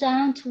fold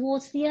down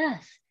towards the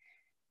earth.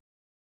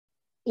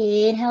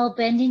 Inhale,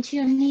 bend into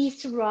your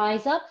knees to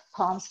rise up,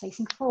 palms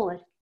facing forward.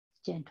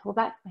 Gentle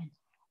back bend.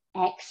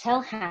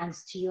 Exhale,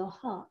 hands to your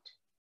heart.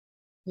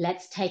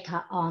 Let's take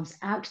our arms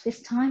out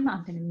this time.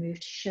 I'm going to move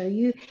to show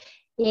you.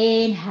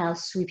 Inhale,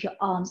 sweep your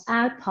arms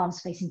out,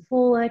 palms facing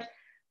forward,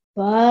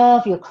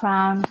 above your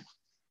crown,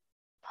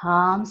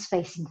 palms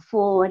facing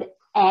forward.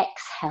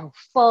 Exhale,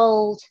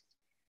 fold.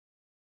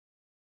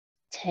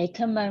 Take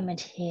a moment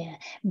here.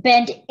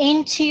 Bend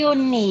into your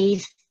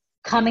knees,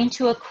 come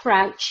into a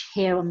crouch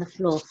here on the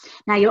floor.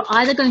 Now you're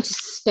either going to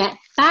step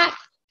back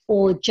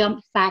or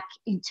jump back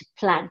into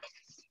plank.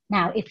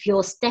 Now, if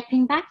you're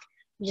stepping back,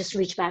 you just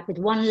reach back with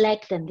one leg,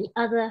 then the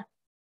other.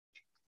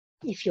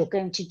 If you're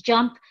going to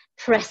jump,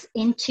 press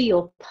into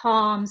your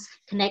palms,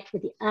 connect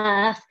with the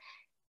earth,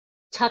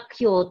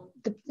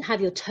 have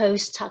your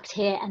toes tucked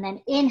here, and then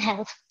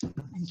inhale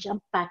and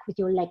jump back with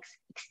your legs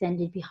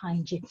extended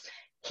behind you.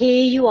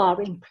 Here you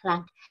are in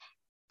plank.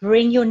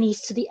 Bring your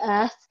knees to the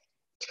earth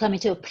to come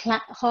into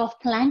a half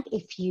plank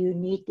if you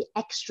need the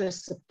extra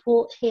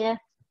support here,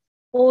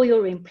 or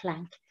you're in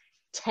plank.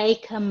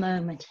 Take a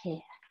moment here.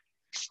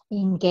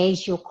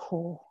 Engage your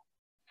core.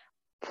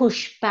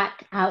 Push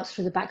back out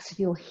through the backs of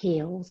your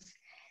heels.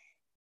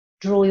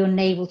 Draw your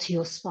navel to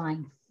your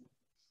spine.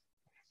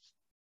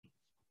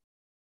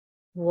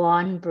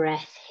 One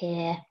breath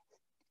here.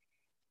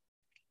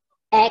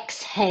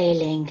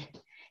 Exhaling.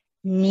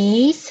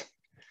 Knees,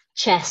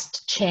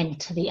 chest, chin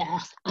to the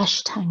earth.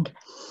 Ashtanga.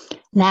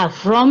 Now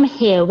from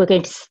here, we're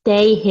going to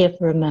stay here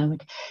for a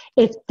moment.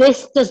 If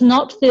this does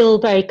not feel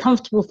very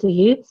comfortable for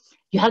you,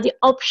 you have the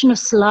option of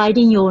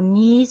sliding your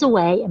knees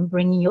away and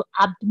bringing your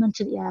abdomen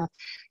to the earth.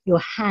 Your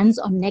hands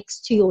are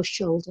next to your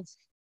shoulders.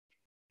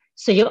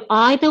 So you're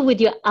either with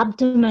your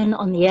abdomen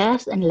on the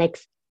earth and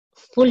legs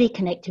fully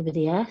connected with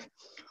the earth,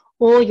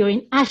 or you're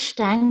in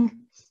Ashtanga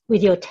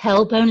with your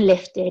tailbone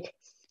lifted,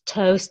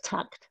 toes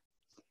tucked,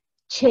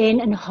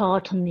 chin and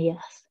heart on the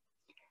earth.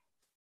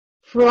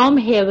 From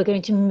here, we're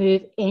going to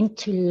move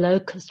into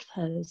locust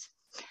pose.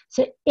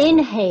 So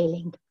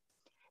inhaling,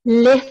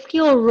 lift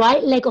your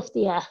right leg off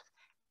the earth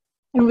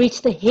and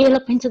reach the heel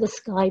up into the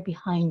sky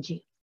behind you.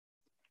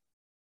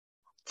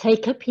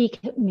 take a peek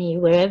at me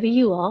wherever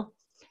you are.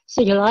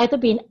 So you'll either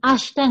be in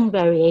Ashtanga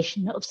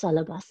variation of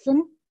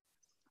Salabhasan,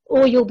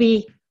 or you'll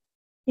be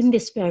in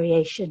this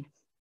variation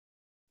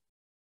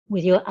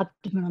with your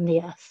abdomen on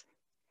the earth.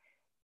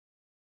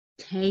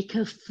 Take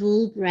a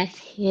full breath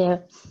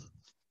here.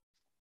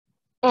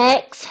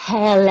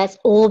 Exhale, let's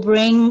all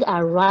bring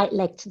our right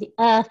leg to the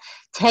earth.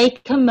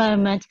 Take a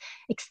moment,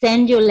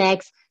 extend your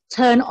legs,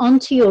 turn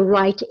onto your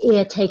right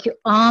ear, take your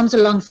arms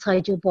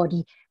alongside your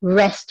body,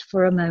 rest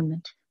for a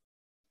moment.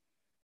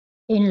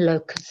 In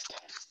locust.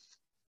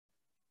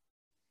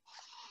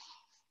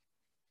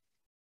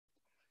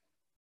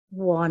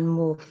 One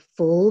more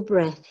full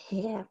breath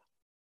here.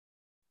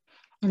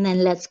 And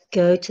then let's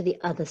go to the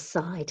other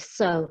side.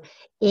 So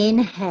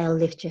inhale,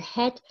 lift your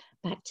head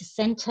back to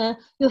center.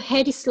 Your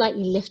head is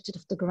slightly lifted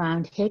off the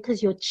ground here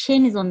because your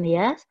chin is on the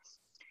earth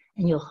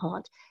and your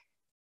heart.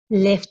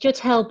 Lift your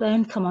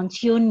tailbone, come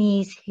onto your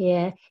knees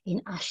here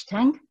in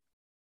Ashtanga,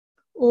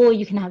 or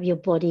you can have your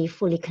body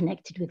fully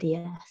connected with the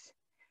earth.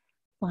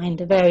 Find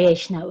the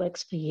variation that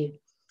works for you.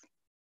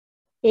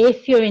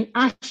 If you're in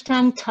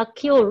Ashtanga,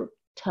 tuck your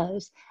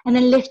toes and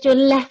then lift your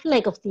left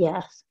leg off the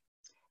earth.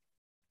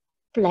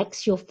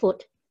 Flex your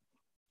foot.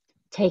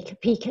 Take a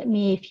peek at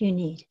me if you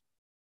need.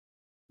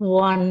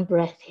 One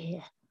breath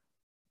here.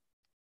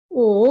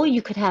 Or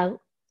you could have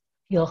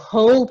your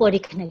whole body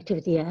connected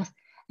with the earth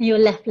and your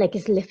left leg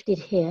is lifted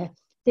here.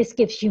 This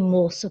gives you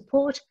more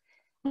support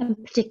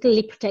and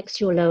particularly protects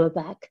your lower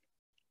back.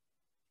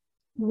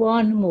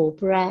 One more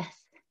breath.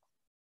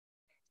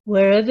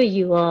 Wherever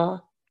you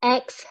are,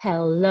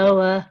 exhale,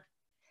 lower.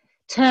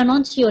 Turn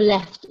onto your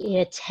left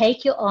ear.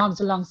 Take your arms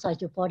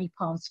alongside your body,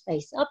 palms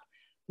face up.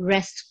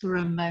 Rest for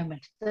a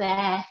moment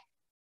there.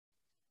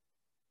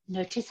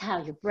 Notice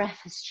how your breath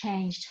has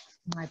changed.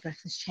 My breath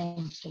has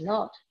changed a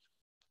lot.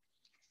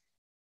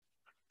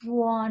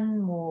 One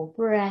more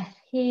breath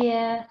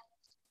here.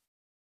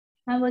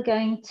 And we're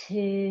going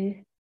to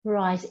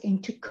rise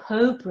into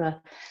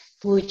Cobra,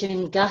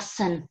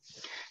 Bhujangasana.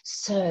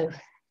 So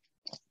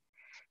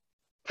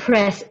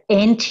press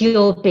into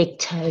your big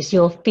toes.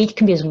 Your feet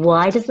can be as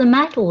wide as the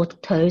mat or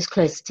toes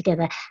closer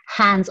together.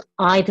 Hands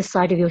either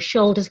side of your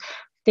shoulders.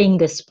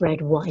 Fingers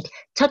spread wide.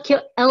 Tuck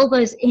your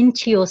elbows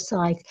into your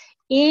sides.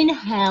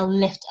 Inhale,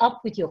 lift up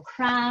with your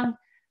crown,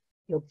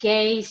 your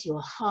gaze,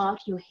 your heart.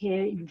 You're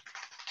here in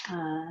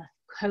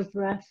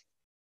Cobra.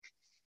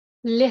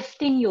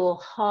 Lifting your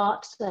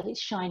heart so that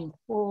it's shining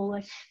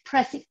forward.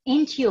 Press it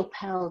into your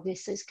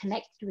pelvis so it's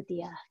connected with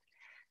the earth.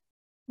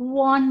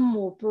 One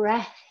more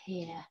breath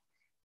here.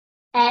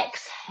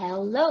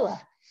 Exhale, lower.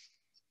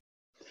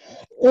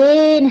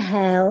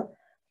 Inhale,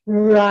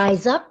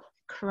 rise up,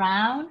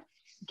 crown,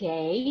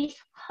 gaze,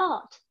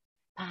 heart.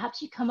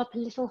 Perhaps you come up a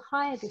little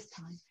higher this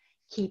time.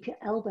 Keep your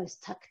elbows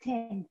tucked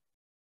in.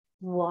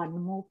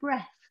 One more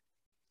breath.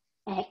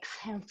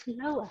 Exhale to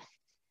lower.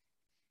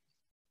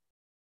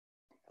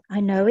 I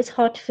know it's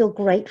hard to feel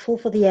grateful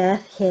for the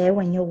earth here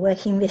when you're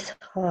working this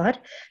hard,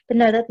 but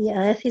know that the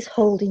earth is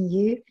holding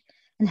you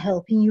and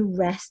helping you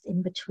rest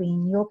in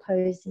between your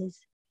poses.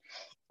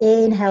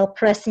 Inhale,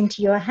 press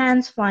into your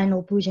hands,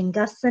 final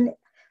Bhujangasana.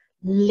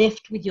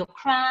 Lift with your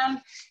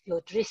crown,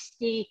 your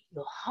drishti,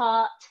 your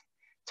heart,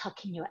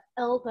 tuck in your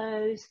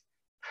elbows,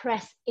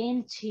 press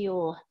into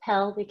your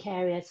pelvic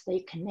area so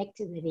you're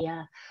connected with the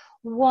earth.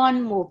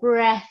 One more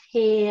breath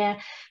here.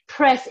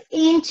 Press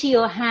into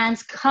your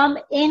hands, come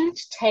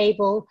into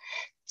table,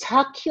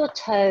 tuck your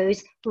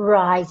toes,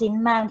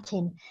 rising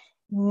mountain,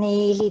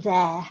 nearly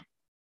there.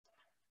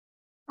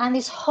 And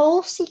this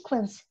whole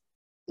sequence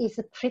is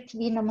the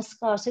Prithvi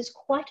Namaskar, so it's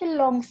quite a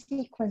long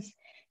sequence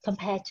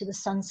compared to the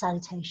sun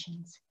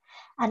salutations.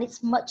 And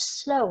it's much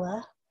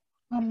slower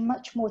and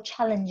much more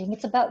challenging.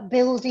 It's about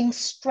building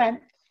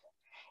strength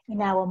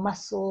in our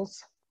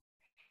muscles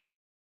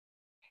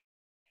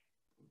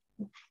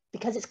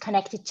because it's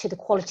connected to the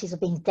qualities of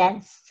being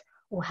dense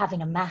or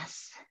having a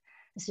mass.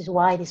 This is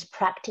why this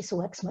practice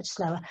works much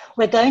slower.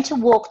 We're going to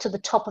walk to the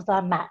top of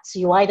our mat. So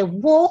you either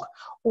walk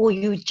or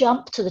you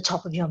jump to the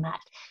top of your mat.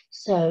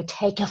 So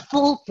take a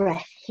full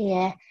breath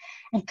here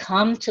and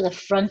come to the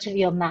front of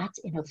your mat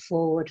in a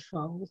forward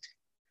fold.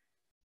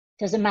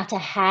 Doesn't matter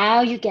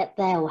how you get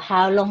there or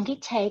how long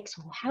it takes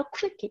or how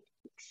quick it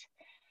takes.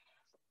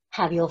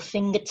 Have your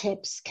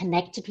fingertips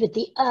connected with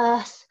the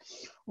earth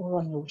or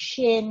on your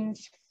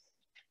shins.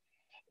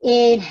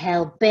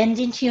 Inhale, bend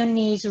into your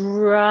knees,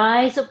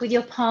 rise up with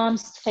your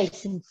palms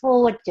facing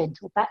forward,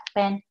 gentle back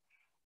bend.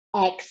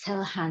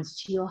 Exhale,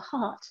 hands to your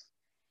heart.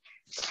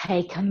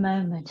 Take a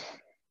moment.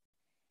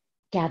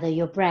 Gather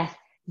your breath.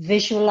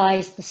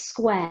 Visualize the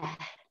square.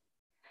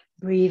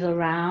 Breathe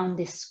around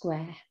this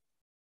square.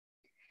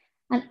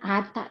 And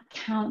add that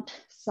count,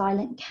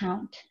 silent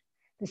count,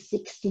 the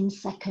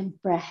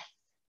 16-second breath.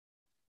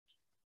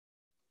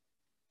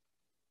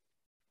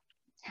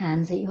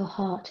 Hands at your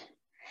heart.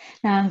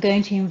 Now I'm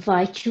going to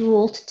invite you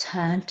all to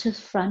turn to the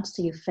front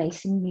so you're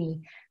facing me.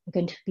 We're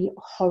going to be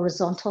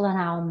horizontal on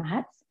our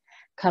mats.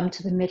 Come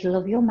to the middle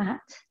of your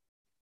mat.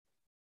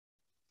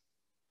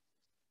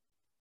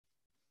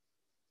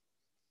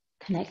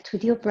 Connect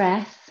with your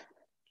breath.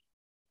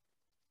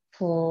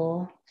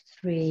 4,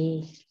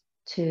 3,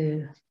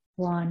 2,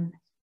 1.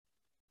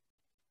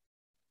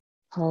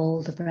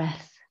 Hold the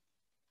breath.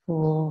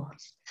 4,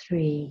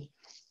 3,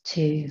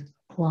 2,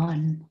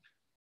 1.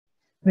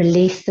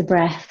 Release the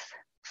breath.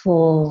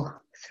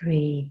 4,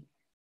 3,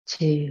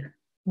 2,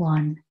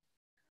 1.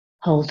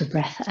 Hold the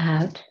breath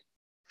out.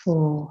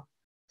 4,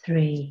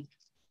 3,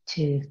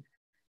 2,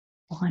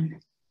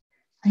 1.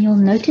 And you'll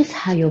notice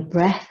how your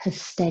breath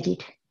has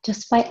steadied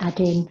just by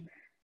adding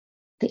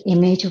the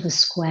image of a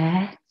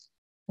square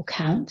or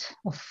count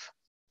of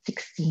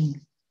 16.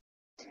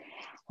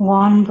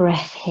 One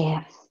breath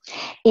here.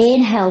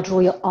 Inhale,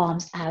 draw your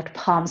arms out,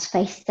 palms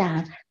face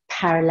down,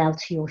 parallel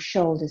to your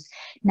shoulders.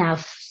 Now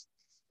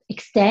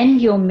extend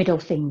your middle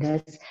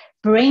fingers,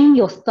 bring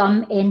your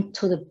thumb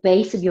into the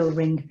base of your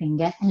ring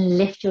finger and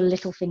lift your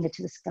little finger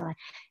to the sky.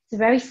 It's a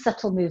very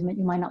subtle movement.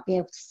 You might not be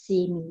able to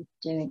see me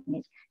doing it.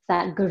 It's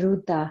that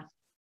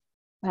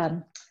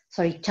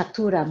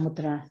Chatura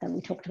Mudra that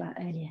we talked about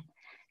earlier.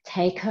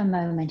 Take a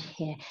moment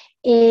here.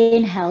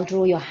 Inhale,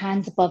 draw your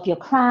hands above your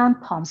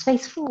crown, palms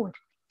face forward.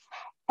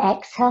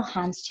 Exhale,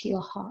 hands to your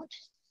heart.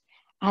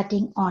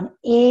 Adding on,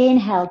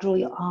 inhale, draw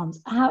your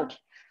arms out,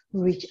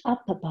 reach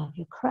up above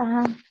your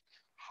crown.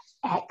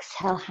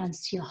 Exhale,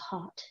 hands to your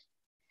heart.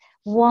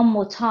 One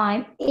more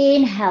time.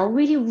 Inhale,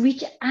 really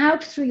reach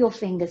out through your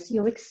fingers.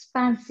 You're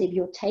expansive.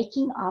 You're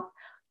taking up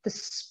the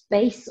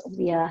space of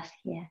the earth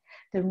here.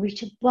 Then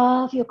reach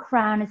above your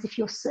crown as if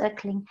you're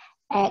circling.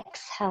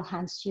 Exhale,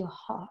 hands to your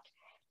heart.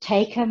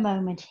 Take a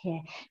moment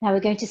here. Now we're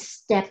going to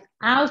step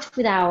out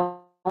with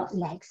our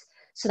legs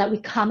so that we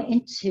come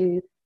into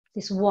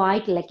this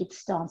wide-legged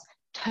stance.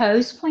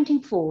 Toes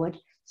pointing forward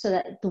so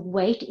that the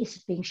weight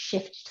is being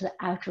shifted to the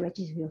outer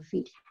edges of your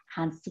feet.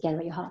 Hands together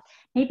at your heart.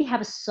 Maybe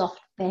have a soft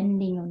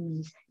bend in your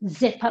knees.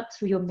 Zip up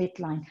through your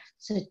midline.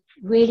 So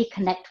really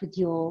connect with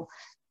your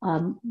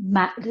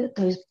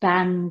those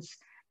bands,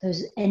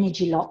 those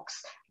energy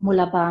locks.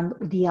 Mula Bandh,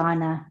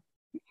 Uddiyana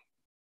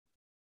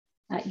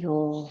at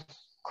your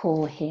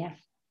core here.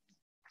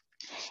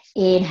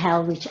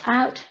 Inhale, reach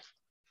out.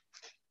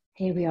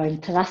 Here we are in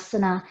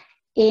Tadasana.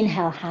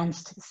 Inhale,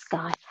 hands to the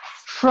sky.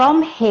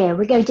 From here,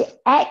 we're going to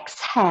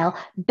exhale,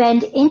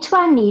 bend into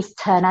our knees,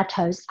 turn our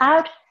toes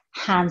out.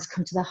 Hands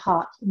come to the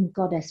heart in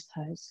goddess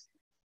pose.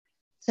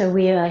 So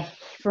we are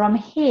from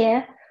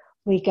here,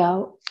 we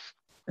go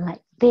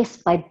like this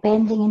by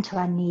bending into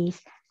our knees,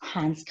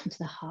 hands come to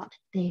the heart,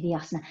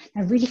 Deviyasana.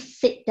 Now really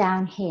sit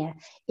down here.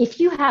 If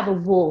you have a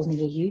wall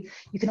near you,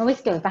 you can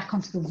always go back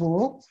onto the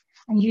wall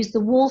and use the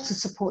wall to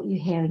support you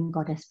here in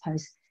goddess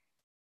pose.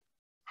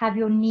 Have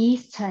your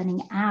knees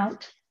turning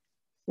out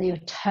so your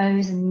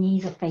toes and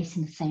knees are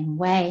facing the same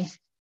way.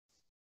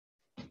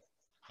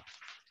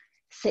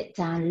 Sit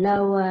down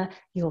lower,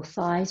 your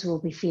thighs will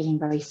be feeling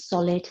very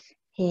solid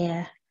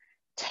here.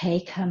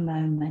 Take a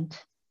moment.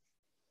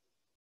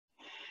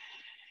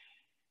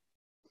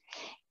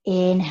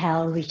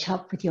 Inhale, reach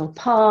up with your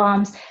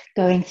palms,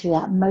 going through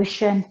that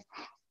motion.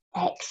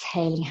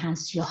 Exhaling,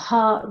 hands to your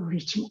heart,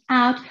 reaching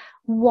out.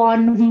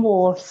 One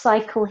more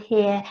cycle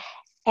here.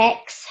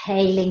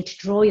 Exhaling to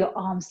draw your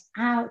arms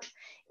out.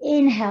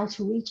 Inhale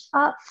to reach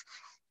up.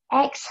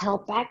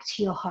 Exhale back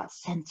to your heart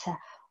center.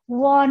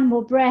 One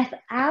more breath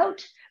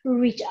out,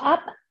 reach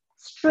up,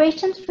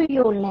 straighten through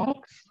your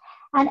legs,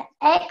 and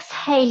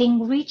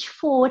exhaling, reach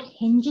forward,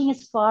 hinging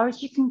as far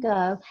as you can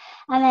go,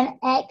 and then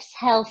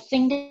exhale,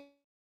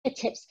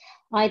 fingertips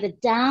either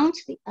down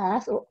to the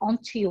earth or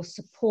onto your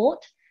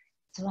support.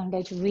 So I'm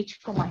going to reach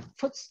for my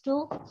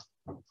footstool.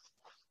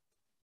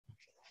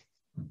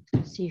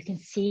 So you can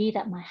see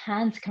that my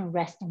hands can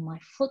rest on my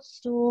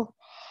footstool.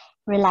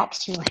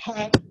 Relax your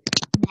head,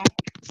 neck,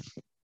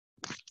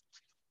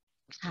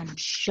 and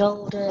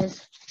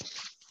shoulders.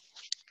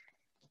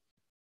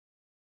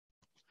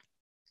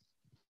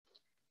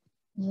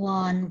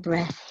 One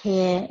breath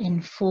here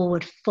in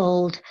forward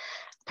fold.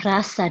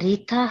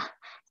 Prasarita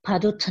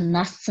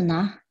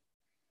Padottanasana.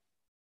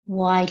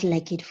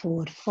 Wide-legged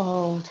forward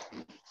fold.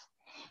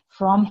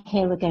 From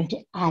here we're going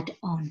to add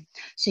on.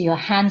 So your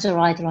hands are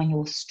either on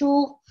your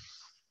stool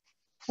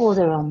or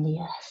they're on the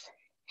earth.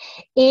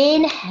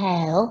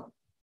 Inhale.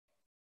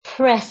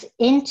 Press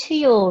into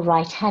your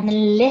right hand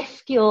and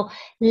lift your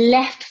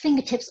left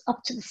fingertips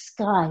up to the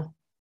sky,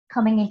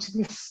 coming into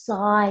this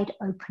side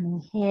opening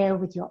here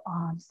with your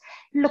arms.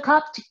 Look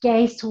up to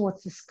gaze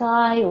towards the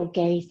sky or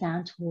gaze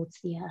down towards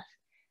the earth.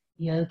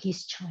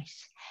 Yogi's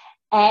choice.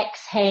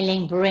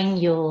 Exhaling, bring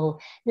your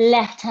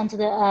left hand to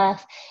the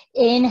earth.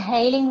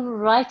 Inhaling,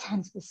 right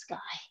hand to the sky.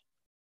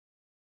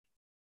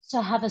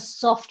 So have a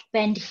soft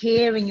bend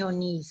here in your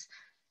knees.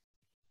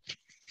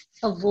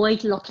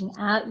 Avoid locking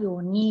out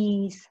your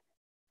knees.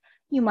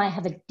 You might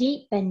have a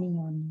deep bend in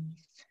your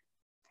knees.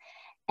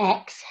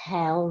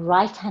 Exhale,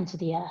 right hand to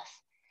the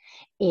earth.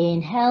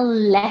 Inhale,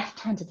 left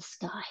hand to the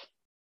sky.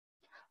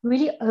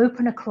 Really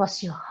open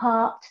across your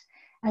heart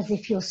as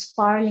if you're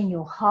spiraling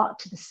your heart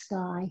to the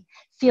sky.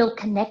 Feel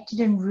connected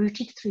and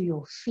rooted through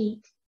your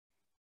feet.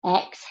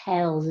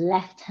 Exhale,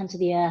 left hand to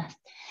the earth.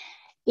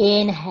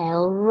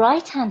 Inhale,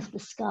 right hand to the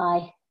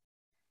sky.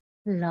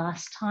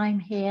 Last time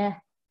here.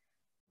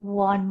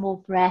 One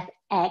more breath.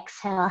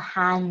 Exhale,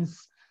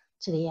 hands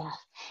to the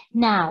earth.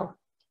 Now,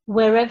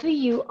 wherever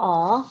you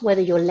are,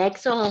 whether your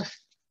legs are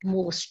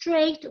more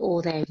straight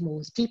or they're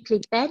more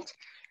deeply bent,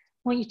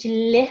 I want you to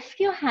lift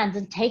your hands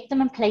and take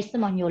them and place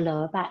them on your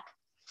lower back.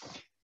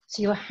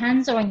 So your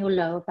hands are on your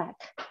lower back.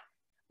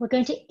 We're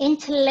going to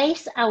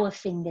interlace our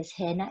fingers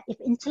here. Now, if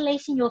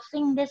interlacing your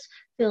fingers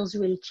feels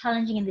really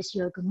challenging in this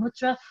yoga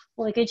mudra,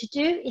 what we're going to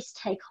do is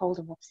take hold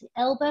of opposite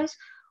elbows,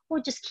 or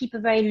just keep a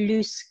very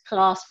loose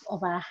clasp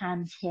of our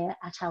hands here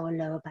at our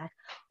lower back,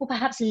 or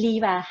perhaps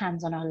leave our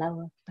hands on our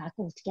lower back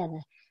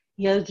altogether.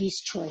 Yogi's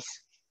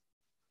choice.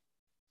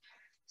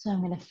 So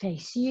I'm going to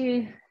face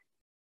you.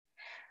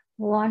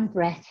 One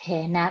breath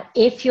here. Now,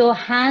 if your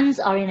hands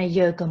are in a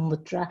yoga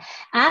mudra,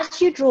 as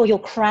you draw your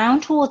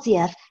crown towards the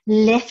earth,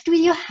 lift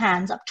with your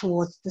hands up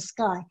towards the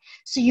sky.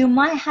 So you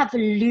might have a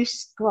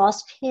loose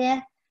grasp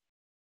here,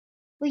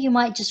 or you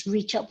might just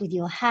reach up with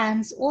your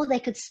hands, or they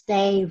could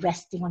stay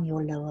resting on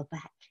your lower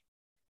back.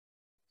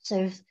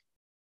 So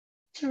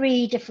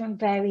 3 different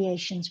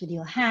variations with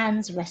your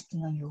hands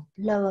resting on your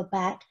lower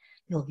back,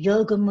 your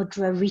yoga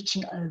mudra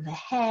reaching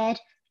overhead,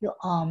 your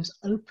arms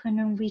open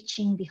and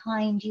reaching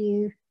behind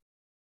you.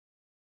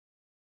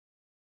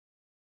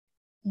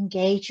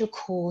 Engage your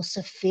core,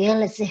 so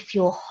feel as if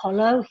you're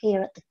hollow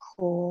here at the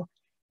core.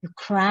 Your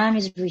crown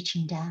is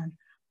reaching down.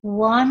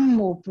 One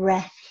more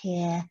breath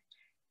here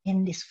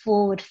in this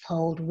forward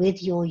fold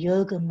with your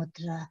yoga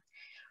mudra.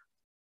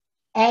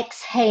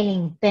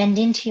 Exhaling, bend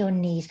into your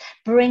knees.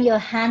 Bring your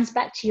hands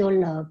back to your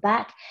lower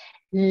back.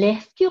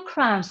 Lift your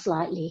crown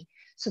slightly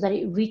so that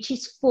it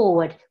reaches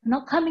forward. We're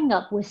not coming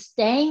up, we're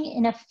staying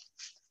in a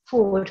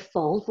forward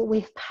fold, but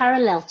we're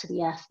parallel to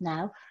the earth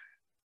now.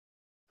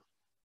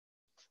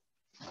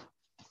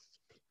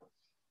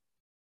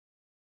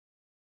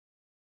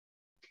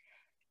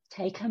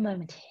 Take a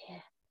moment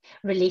here.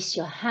 Release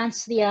your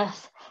hands to the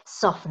earth.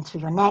 Soften through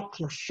your neck,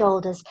 your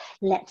shoulders.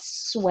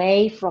 Let's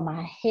sway from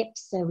our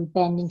hips. So we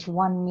bend into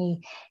one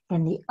knee,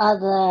 then the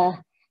other.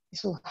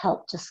 This will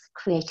help just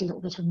create a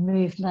little bit of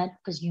movement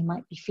because you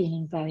might be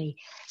feeling very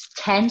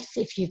tense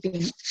if you've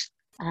been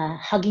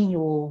hugging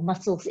your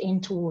muscles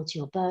in towards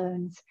your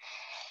bones.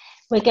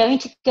 We're going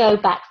to go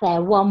back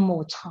there one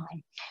more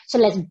time. So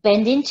let's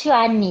bend into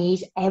our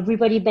knees.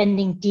 Everybody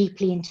bending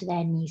deeply into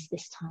their knees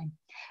this time.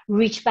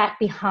 Reach back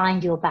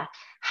behind your back.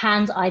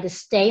 Hands either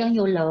stay on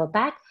your lower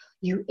back.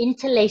 You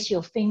interlace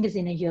your fingers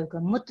in a yoga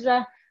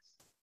mudra.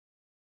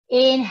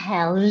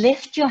 Inhale,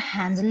 lift your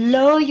hands,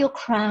 lower your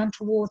crown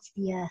towards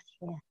the earth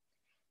here.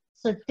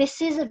 So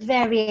this is a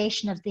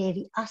variation of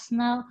Devi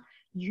Asana.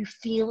 You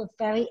feel a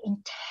very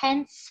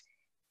intense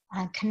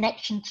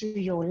connection through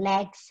your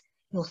legs.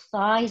 Your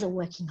thighs are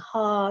working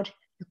hard.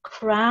 Your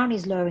crown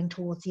is lowering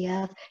towards the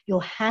earth.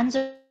 Your hands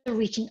are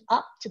reaching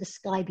up to the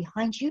sky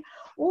behind you,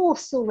 or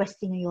still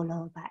resting on your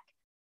lower back.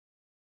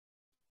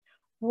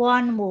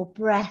 One more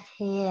breath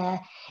here.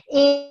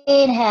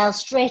 Inhale,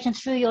 straighten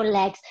through your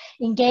legs.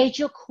 Engage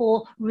your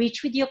core.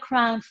 Reach with your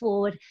crown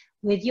forward,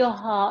 with your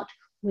heart,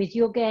 with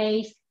your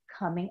gaze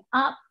coming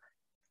up.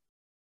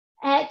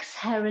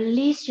 Exhale,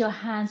 release your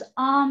hands.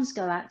 Arms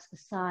go out to the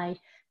side.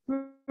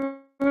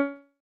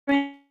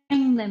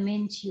 Bring them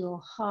into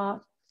your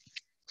heart.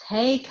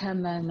 Take a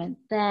moment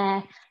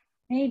there.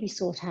 Maybe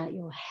sort out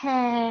your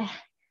hair,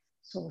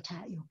 sort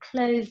out your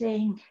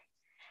clothing.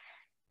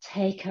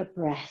 Take a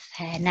breath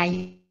here. Now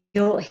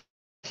you're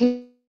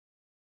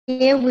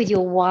here with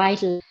your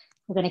wide legs.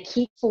 We're going to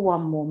keep for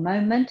one more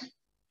moment.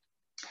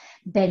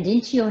 Bend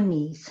into your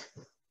knees.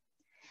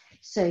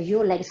 So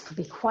your legs could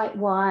be quite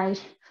wide.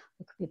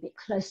 They could be a bit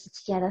closer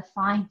together.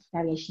 Find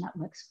variation that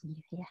works for you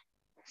here.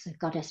 So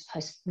goddess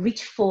pose.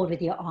 Reach forward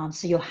with your arms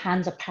so your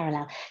hands are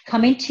parallel.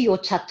 Come into your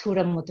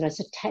Chatura Mudra.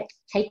 So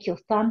take your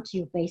thumb to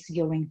your base of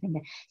your ring finger.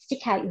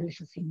 Stick out your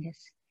little fingers.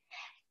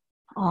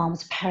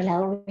 Arms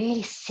parallel.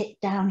 Really sit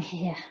down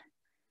here.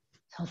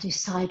 So I'll do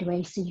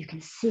sideways so you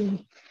can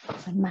see.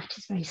 The mat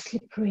is very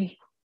slippery.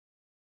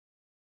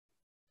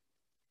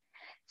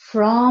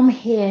 From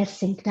here,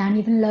 sink down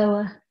even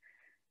lower.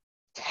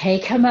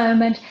 Take a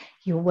moment.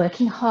 You're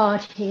working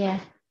hard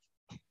here.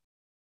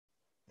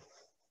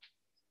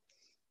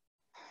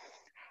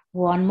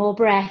 One more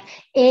breath.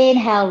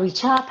 Inhale,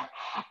 reach up.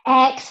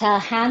 Exhale,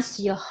 hands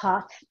to your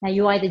heart. Now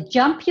you either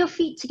jump your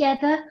feet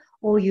together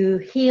or you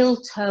heel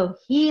toe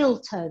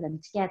them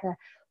together,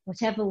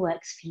 whatever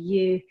works for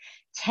you.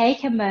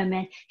 Take a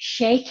moment,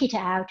 shake it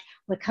out.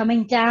 We're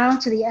coming down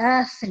to the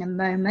earth in a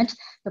moment,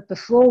 but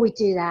before we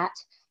do that,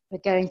 we're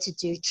going to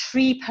do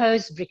tree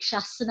pose,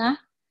 Vrikshasana.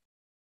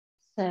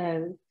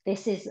 So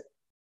this is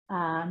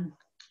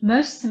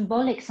most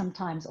symbolic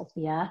sometimes of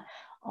the earth.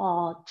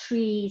 Are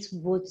trees,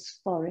 woods,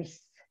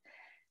 forests.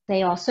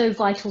 They are so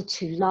vital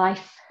to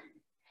life.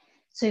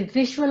 So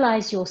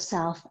visualize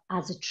yourself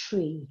as a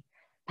tree,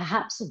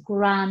 perhaps a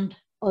grand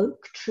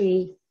oak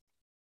tree.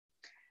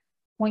 I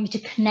want you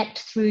to connect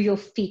through your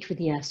feet with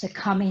the earth. So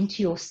come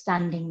into your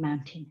standing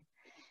mountain.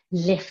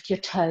 Lift your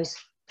toes,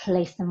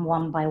 place them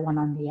one by one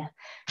on the earth.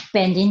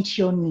 Bend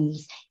into your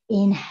knees.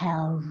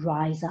 Inhale,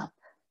 rise up.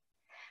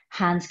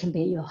 Hands can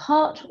be at your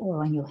heart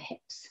or on your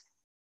hips.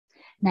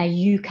 Now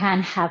you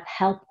can have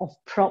help of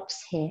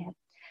props here.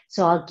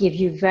 So I'll give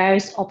you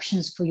various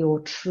options for your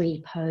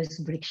tree pose,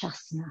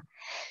 Vrikshasana.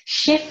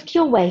 Shift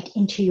your weight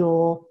into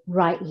your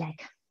right leg.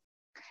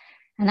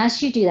 And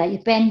as you do that, you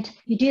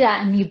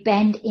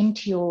bend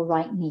into your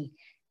right knee.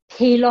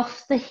 Peel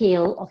off the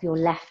heel of your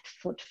left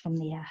foot from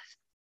the earth.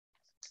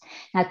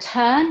 Now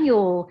turn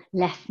your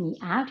left knee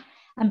out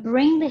and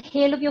bring the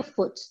heel of your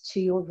foot to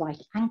your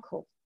right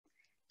ankle.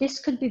 This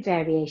could be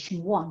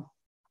variation 1.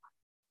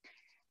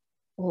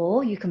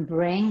 Or you can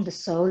bring the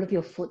sole of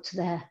your foot to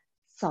the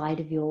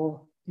side of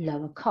your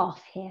lower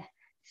calf here.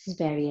 This is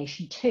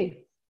variation 2.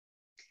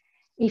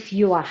 If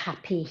you are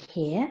happy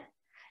here,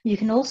 you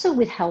can also,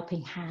 with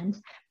helping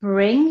hand,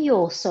 bring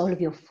your sole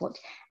of your foot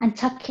and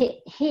tuck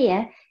it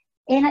here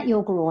in at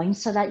your groin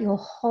so that your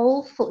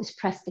whole foot is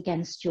pressed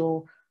against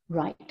your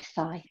right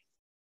thigh.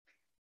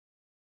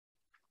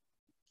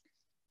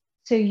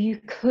 So you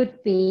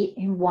could be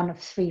in one of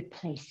 3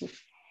 places.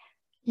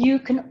 You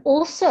can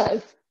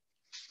also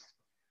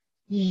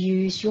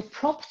use your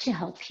prop to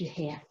help you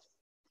here.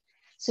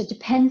 So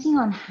depending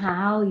on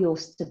how your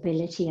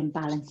stability and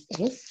balance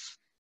is,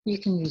 you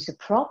can use a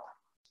prop.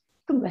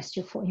 You can rest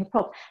your foot on your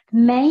prop. The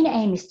main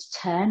aim is to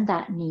turn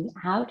that knee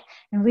out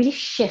and really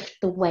shift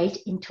the weight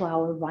into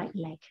our right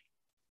leg.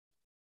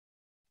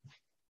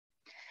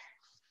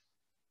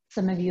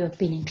 Some of you have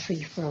been in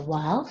tree for a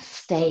while.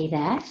 Stay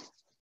there.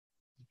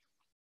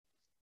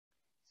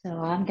 So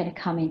I'm going to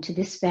come into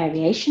this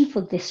variation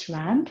for this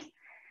round.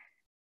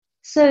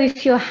 So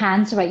if your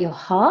hands are at your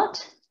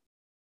heart,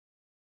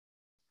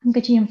 I'm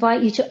going to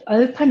invite you to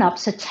open up.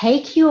 So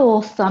take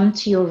your thumb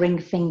to your ring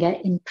finger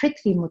in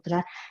Prithvi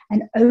Mudra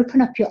and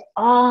open up your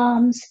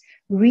arms,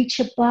 reach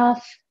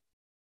above.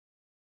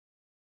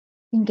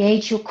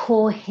 Engage your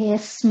core here,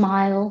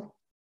 smile.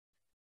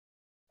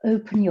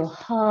 Open your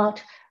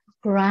heart,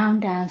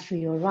 ground down through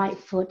your right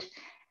foot.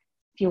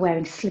 If you're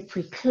wearing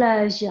slippery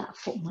clothes, that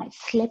foot might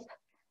slip.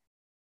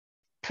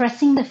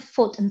 Pressing the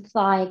foot and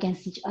thigh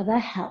against each other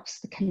helps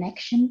the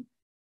connection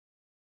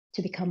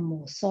to become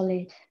more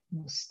solid,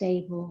 more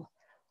stable.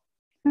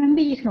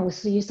 Remember, you can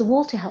also use the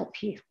wall to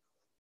help you.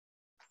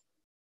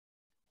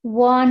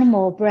 One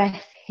more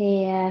breath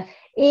here.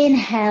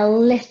 Inhale,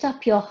 lift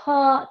up your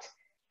heart.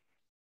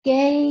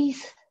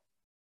 Gaze,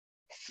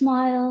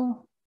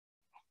 smile.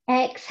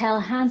 Exhale,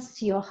 hands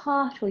to your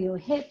heart or your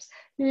hips.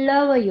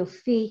 Lower your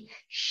feet,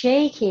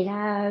 shake it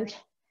out.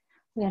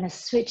 We're going to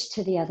switch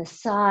to the other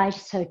side.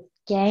 So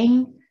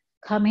again,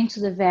 come into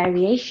the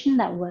variation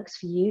that works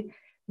for you.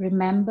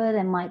 Remember,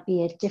 there might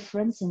be a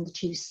difference in the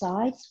 2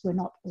 sides. We're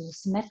not all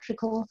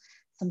symmetrical.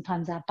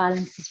 Sometimes our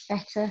balance is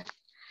better.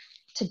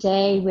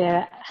 Today we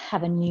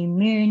have a new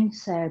moon,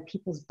 so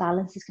people's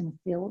balance is going to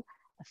feel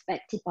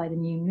affected by the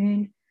new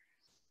moon.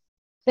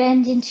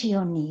 Bend into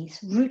your knees,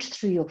 root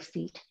through your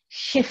feet.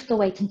 Shift the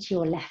weight into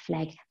your left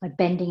leg by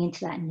bending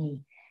into that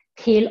knee.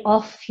 Peel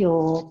off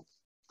your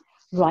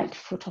right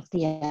foot off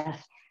the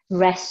earth.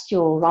 Rest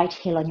your right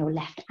heel on your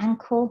left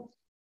ankle,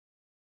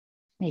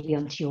 maybe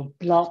onto your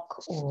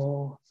block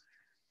or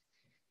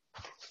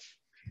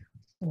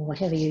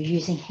whatever you're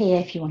using here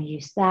if you want to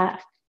use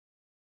that.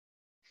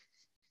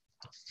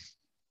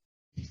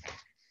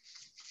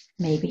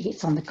 Maybe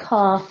it's on the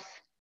calf.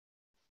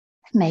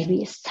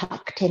 Maybe it's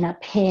tucked in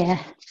up here.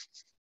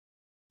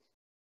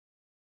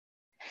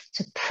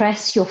 So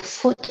press your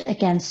foot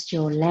against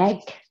your leg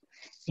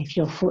if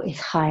your foot is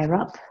higher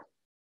up.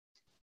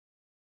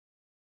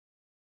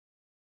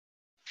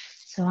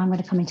 So I'm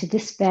going to come into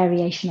this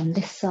variation on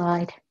this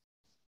side.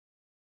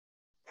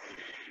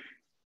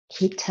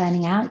 Keep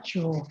turning out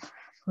your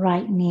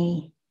right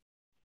knee.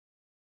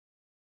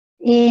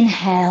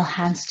 Inhale,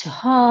 hands to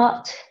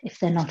heart, if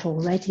they're not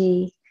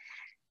already.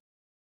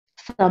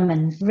 Thumb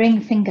and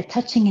ring finger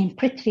touching in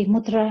Prithvi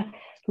Mudra.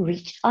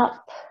 Reach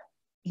up,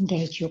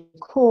 engage your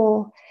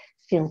core,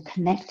 feel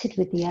connected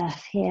with the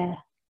earth here.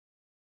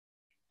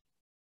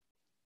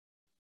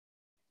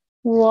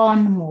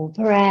 One more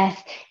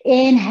breath.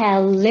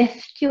 Inhale,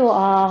 lift your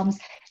arms,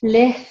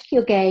 lift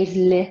your gaze,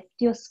 lift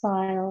your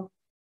smile,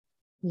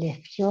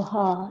 lift your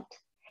heart.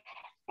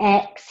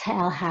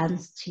 Exhale,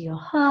 hands to your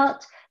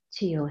heart,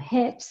 to your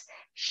hips,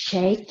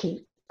 shake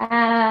it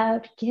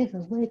out, give a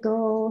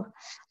wiggle.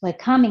 We're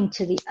coming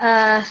to the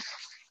earth.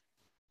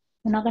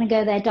 We're not going to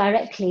go there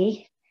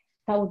directly.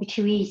 That would be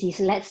too easy.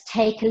 So let's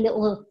take a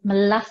little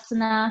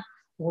malasana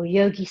or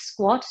yogi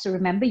squat. So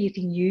remember, you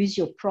can use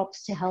your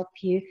props to help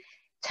you.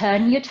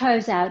 Turn your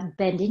toes out,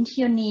 bend into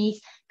your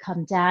knees,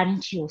 come down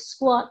into your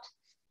squat,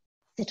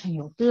 sit on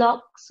your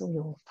blocks or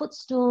your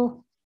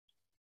footstool.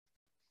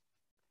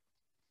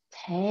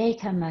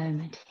 Take a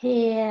moment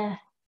here.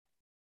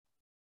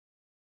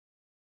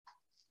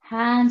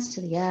 Hands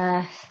to the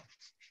earth.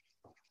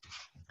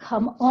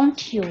 Come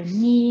onto your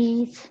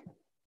knees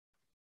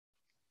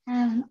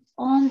and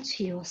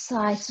onto your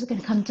sides. So we're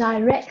going to come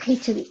directly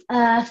to the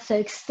earth. So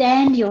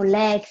extend your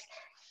legs,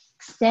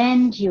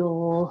 extend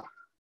your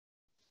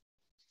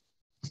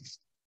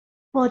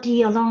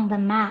body along the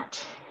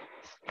mat.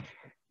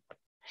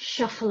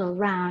 Shuffle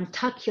around,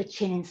 tuck your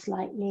chin in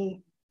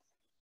slightly.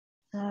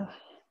 So,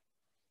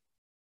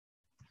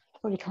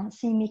 probably can't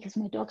see me because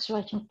my dog's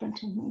right in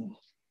front of me.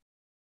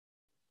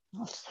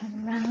 I'll just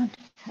turn around,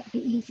 that'd be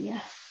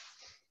easier.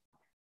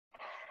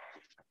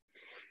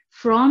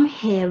 From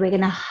here, we're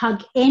going to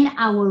hug in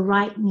our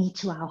right knee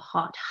to our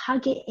heart.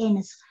 Hug it in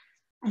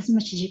as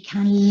much as you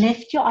can.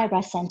 Lift your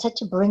eyebrow center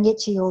to bring it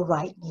to your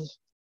right knee.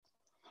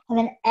 And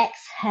then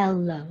exhale,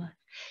 lower.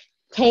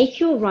 Take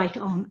your right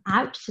arm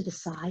out to the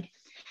side.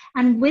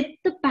 And with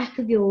the back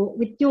of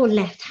with your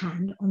left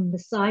hand on the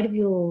side of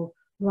your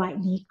right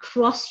knee,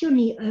 cross your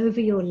knee over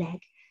your leg.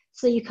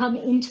 So you come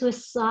into a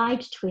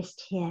side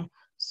twist here.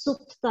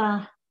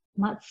 Supta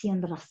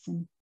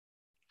Matsyendrasana.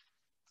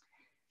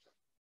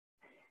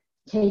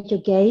 Take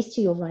your gaze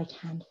to your right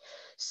hand.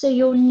 So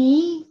your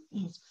knee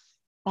is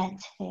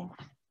bent here.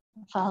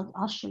 So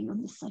I'll show you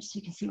on this side so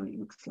you can see what it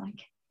looks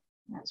like.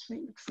 That's what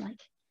it looks like.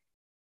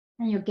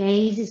 And your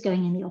gaze is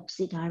going in the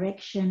opposite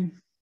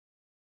direction.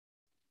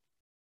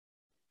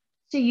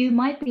 So you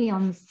might be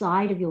on the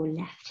side of your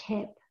left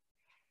hip.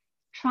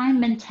 Try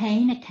and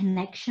maintain a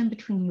connection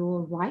between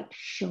your right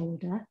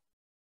shoulder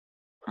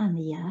and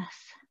the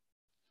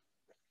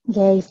earth.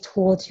 Gaze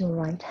towards your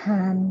right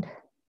hand.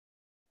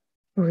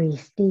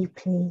 Breathe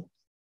deeply.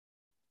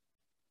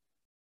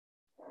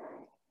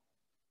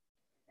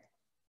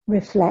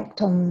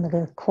 Reflect on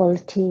the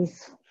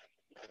qualities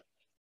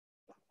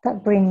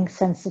that bring a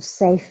sense of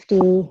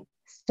safety,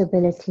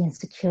 stability, and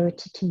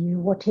security to you.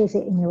 What is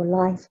it in your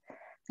life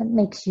that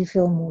makes you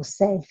feel more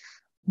safe,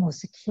 more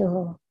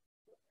secure?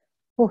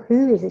 Or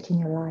who is it in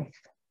your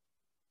life?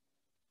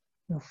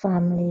 Your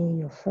family,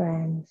 your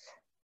friends.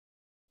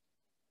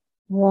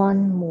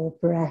 One more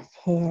breath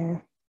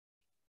here.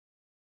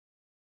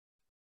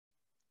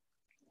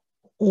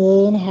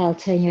 Inhale,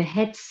 turn your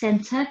head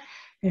center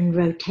and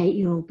rotate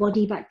your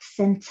body back to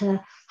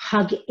center.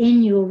 Hug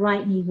in your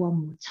right knee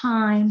one more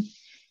time.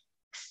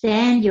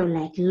 Extend your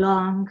leg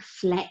long,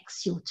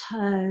 flex your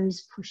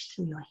toes, push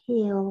through your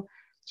heel,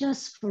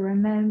 just for a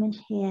moment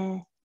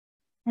here.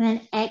 And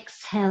then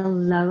exhale,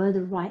 lower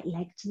the right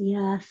leg to the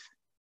earth.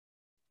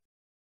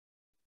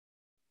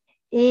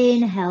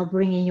 Inhale,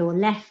 bring in your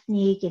left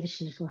knee, give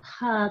it a little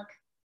hug.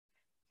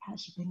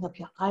 As you bring up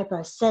your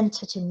eyebrow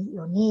center to meet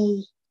your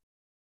knee.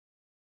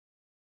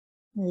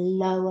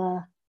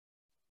 Lower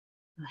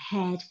your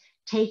head.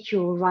 Take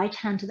your right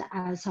hand to the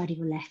outside of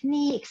your left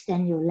knee,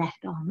 extend your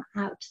left arm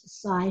out to the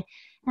side.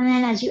 And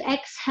then as you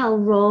exhale,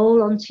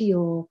 roll onto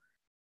your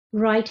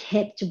right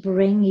hip to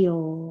bring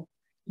your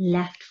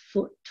left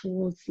foot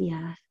towards the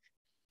earth.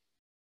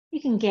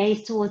 You can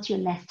gaze towards your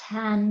left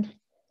hand.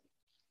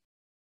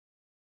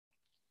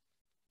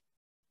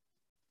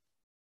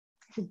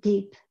 It's a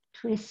deep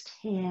twist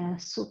here,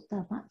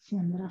 Supta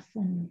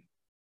Matsyendrasana.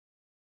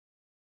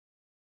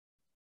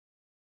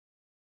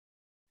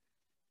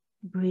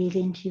 Breathe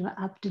into your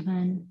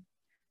abdomen,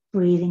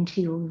 breathe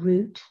into your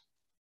root.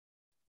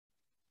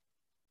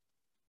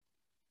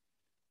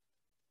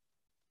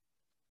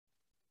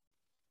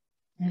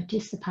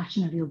 Notice the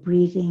pattern of your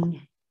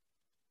breathing.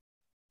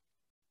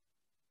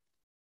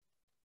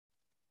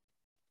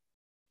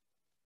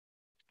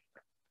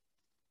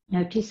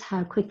 Notice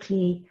how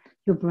quickly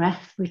your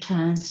breath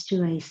returns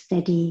to a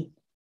steady,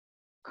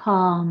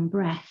 calm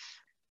breath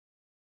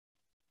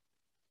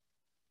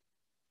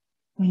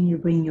when you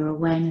bring your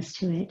awareness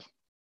to it.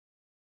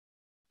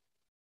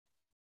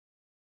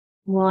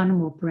 One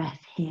more breath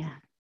here.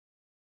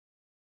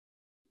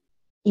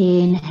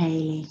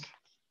 Inhaling.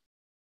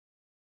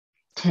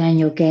 Turn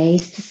your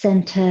gaze to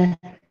center,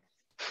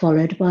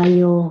 followed by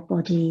your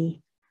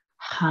body.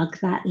 Hug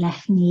that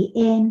left knee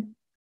in.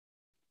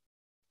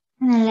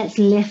 And then let's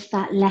lift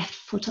that left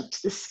foot up to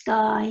the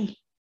sky.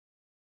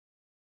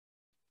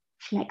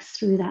 Flex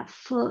through that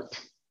foot.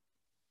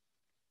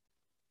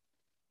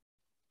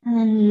 And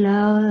then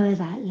lower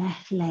that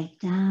left leg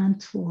down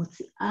towards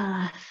the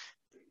earth.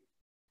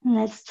 And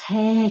let's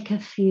take a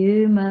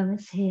few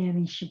moments here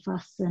in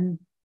Shavasana.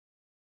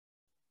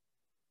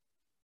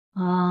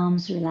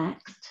 Arms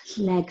relaxed,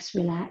 legs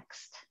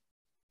relaxed.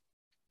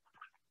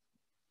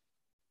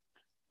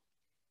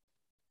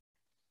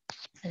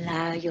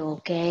 Allow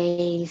your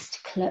gaze,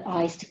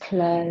 eyes to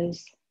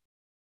close.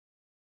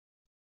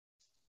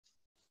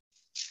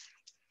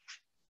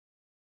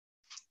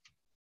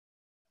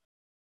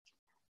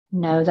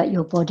 Know that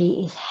your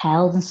body is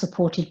held and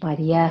supported by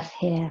the earth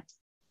here.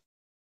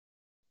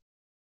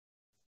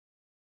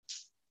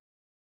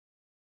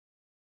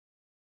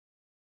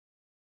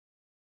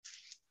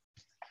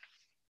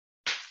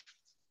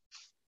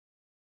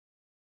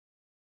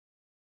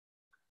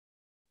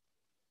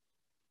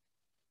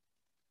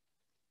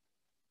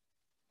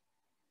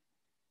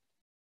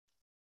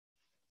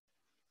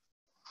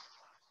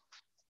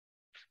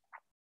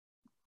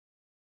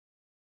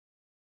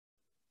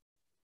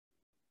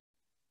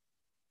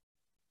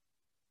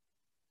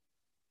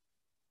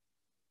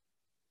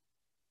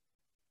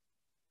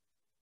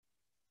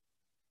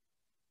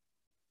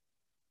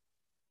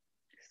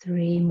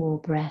 Three more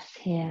breaths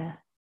here.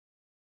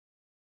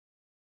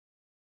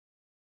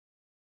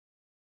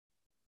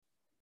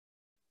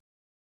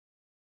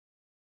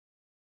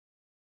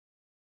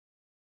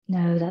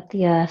 Know that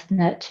the earth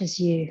nurtures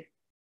you,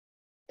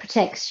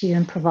 protects you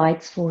and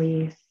provides for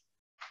you.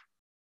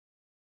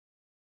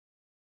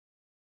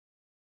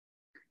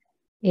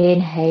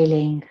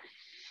 Inhaling,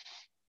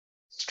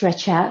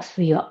 stretch out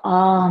through your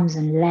arms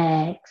and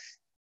legs.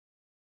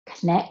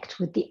 Connect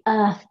with the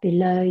earth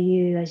below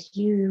you as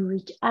you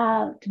reach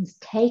out and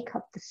take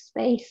up the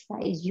space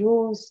that is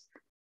yours.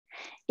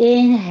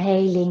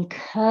 Inhaling,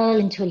 curl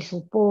into a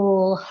little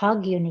ball,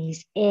 hug your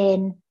knees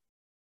in.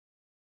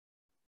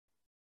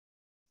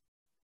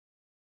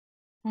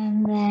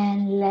 And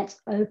then let's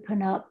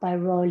open up by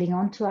rolling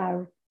onto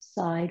our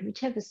side,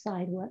 whichever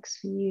side works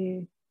for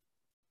you.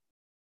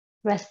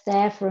 Rest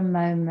there for a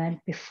moment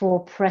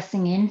before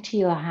pressing into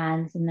your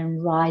hands and then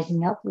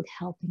rising up with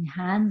helping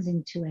hands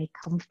into a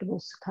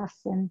comfortable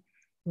sukhasana,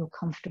 your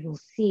comfortable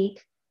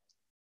seat.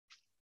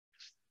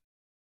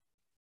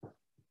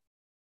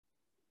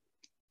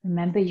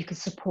 Remember, you can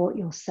support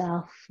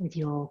yourself with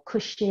your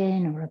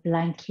cushion or a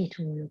blanket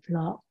or a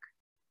block.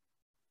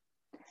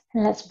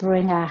 And let's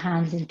bring our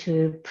hands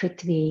into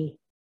Prithvi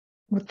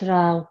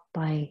Mudra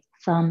by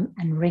thumb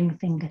and ring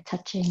finger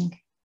touching.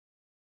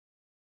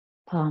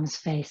 Palms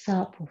face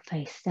up or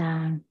face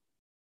down.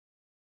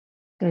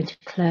 Going to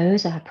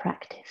close our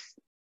practice.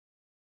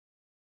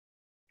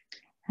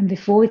 And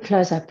before we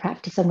close our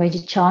practice, I'm going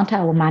to chant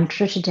our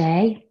mantra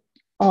today.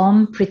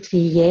 Om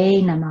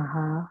Prithviya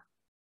Namaha.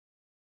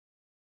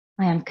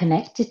 I am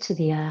connected to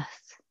the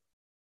earth.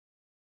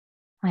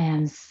 I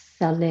am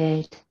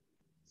solid,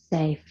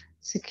 safe,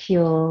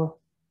 secure.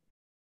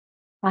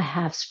 I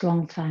have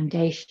strong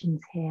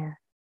foundations here.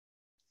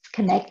 It's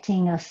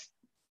connecting us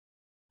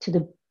to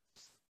the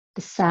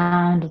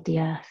sound of the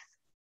earth.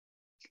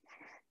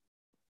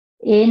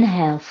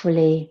 Inhale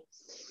fully.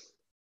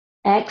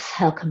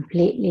 Exhale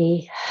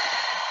completely.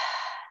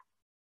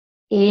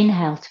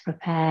 Inhale to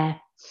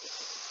prepare.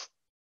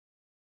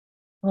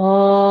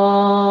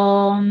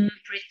 Om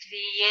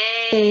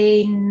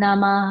Prithviya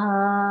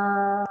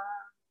Namaha.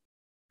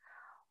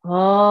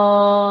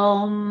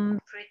 Om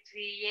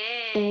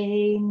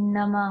Prithviya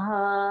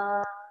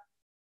Namaha.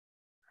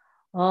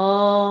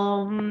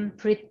 Om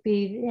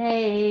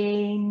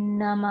Prithviya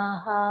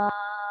Namaha.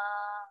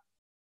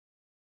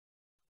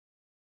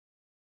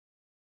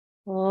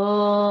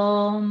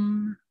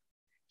 Om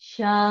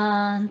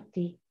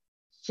Shanti,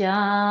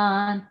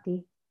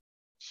 Shanti,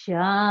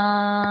 Shanti.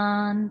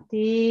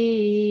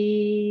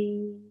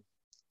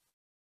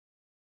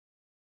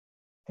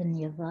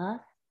 Dhanyavad.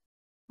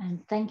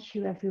 And thank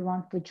you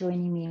everyone for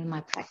joining me in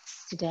my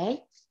practice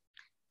today.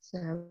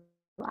 So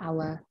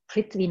our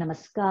Prithvi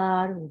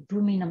Namaskar or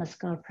Bhumi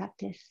Namaskar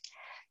practice.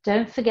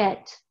 Don't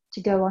forget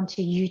to go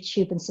onto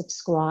YouTube and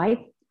subscribe.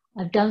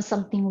 I've done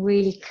something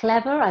really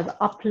clever. I've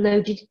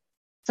uploaded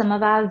some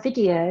of our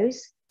videos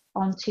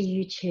onto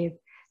YouTube.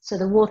 So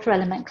the water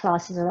element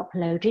classes are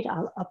uploaded.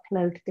 I'll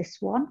upload this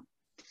one.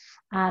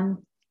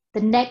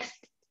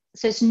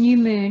 So it's new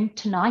moon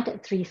tonight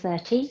at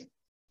 3:30,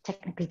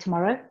 technically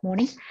tomorrow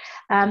morning.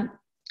 And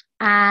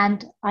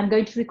I'm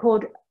going to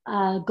record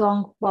a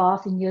gong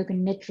bath in Yoga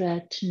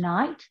Nidra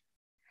tonight.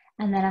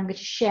 And then I'm going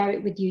to share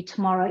it with you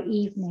tomorrow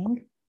evening.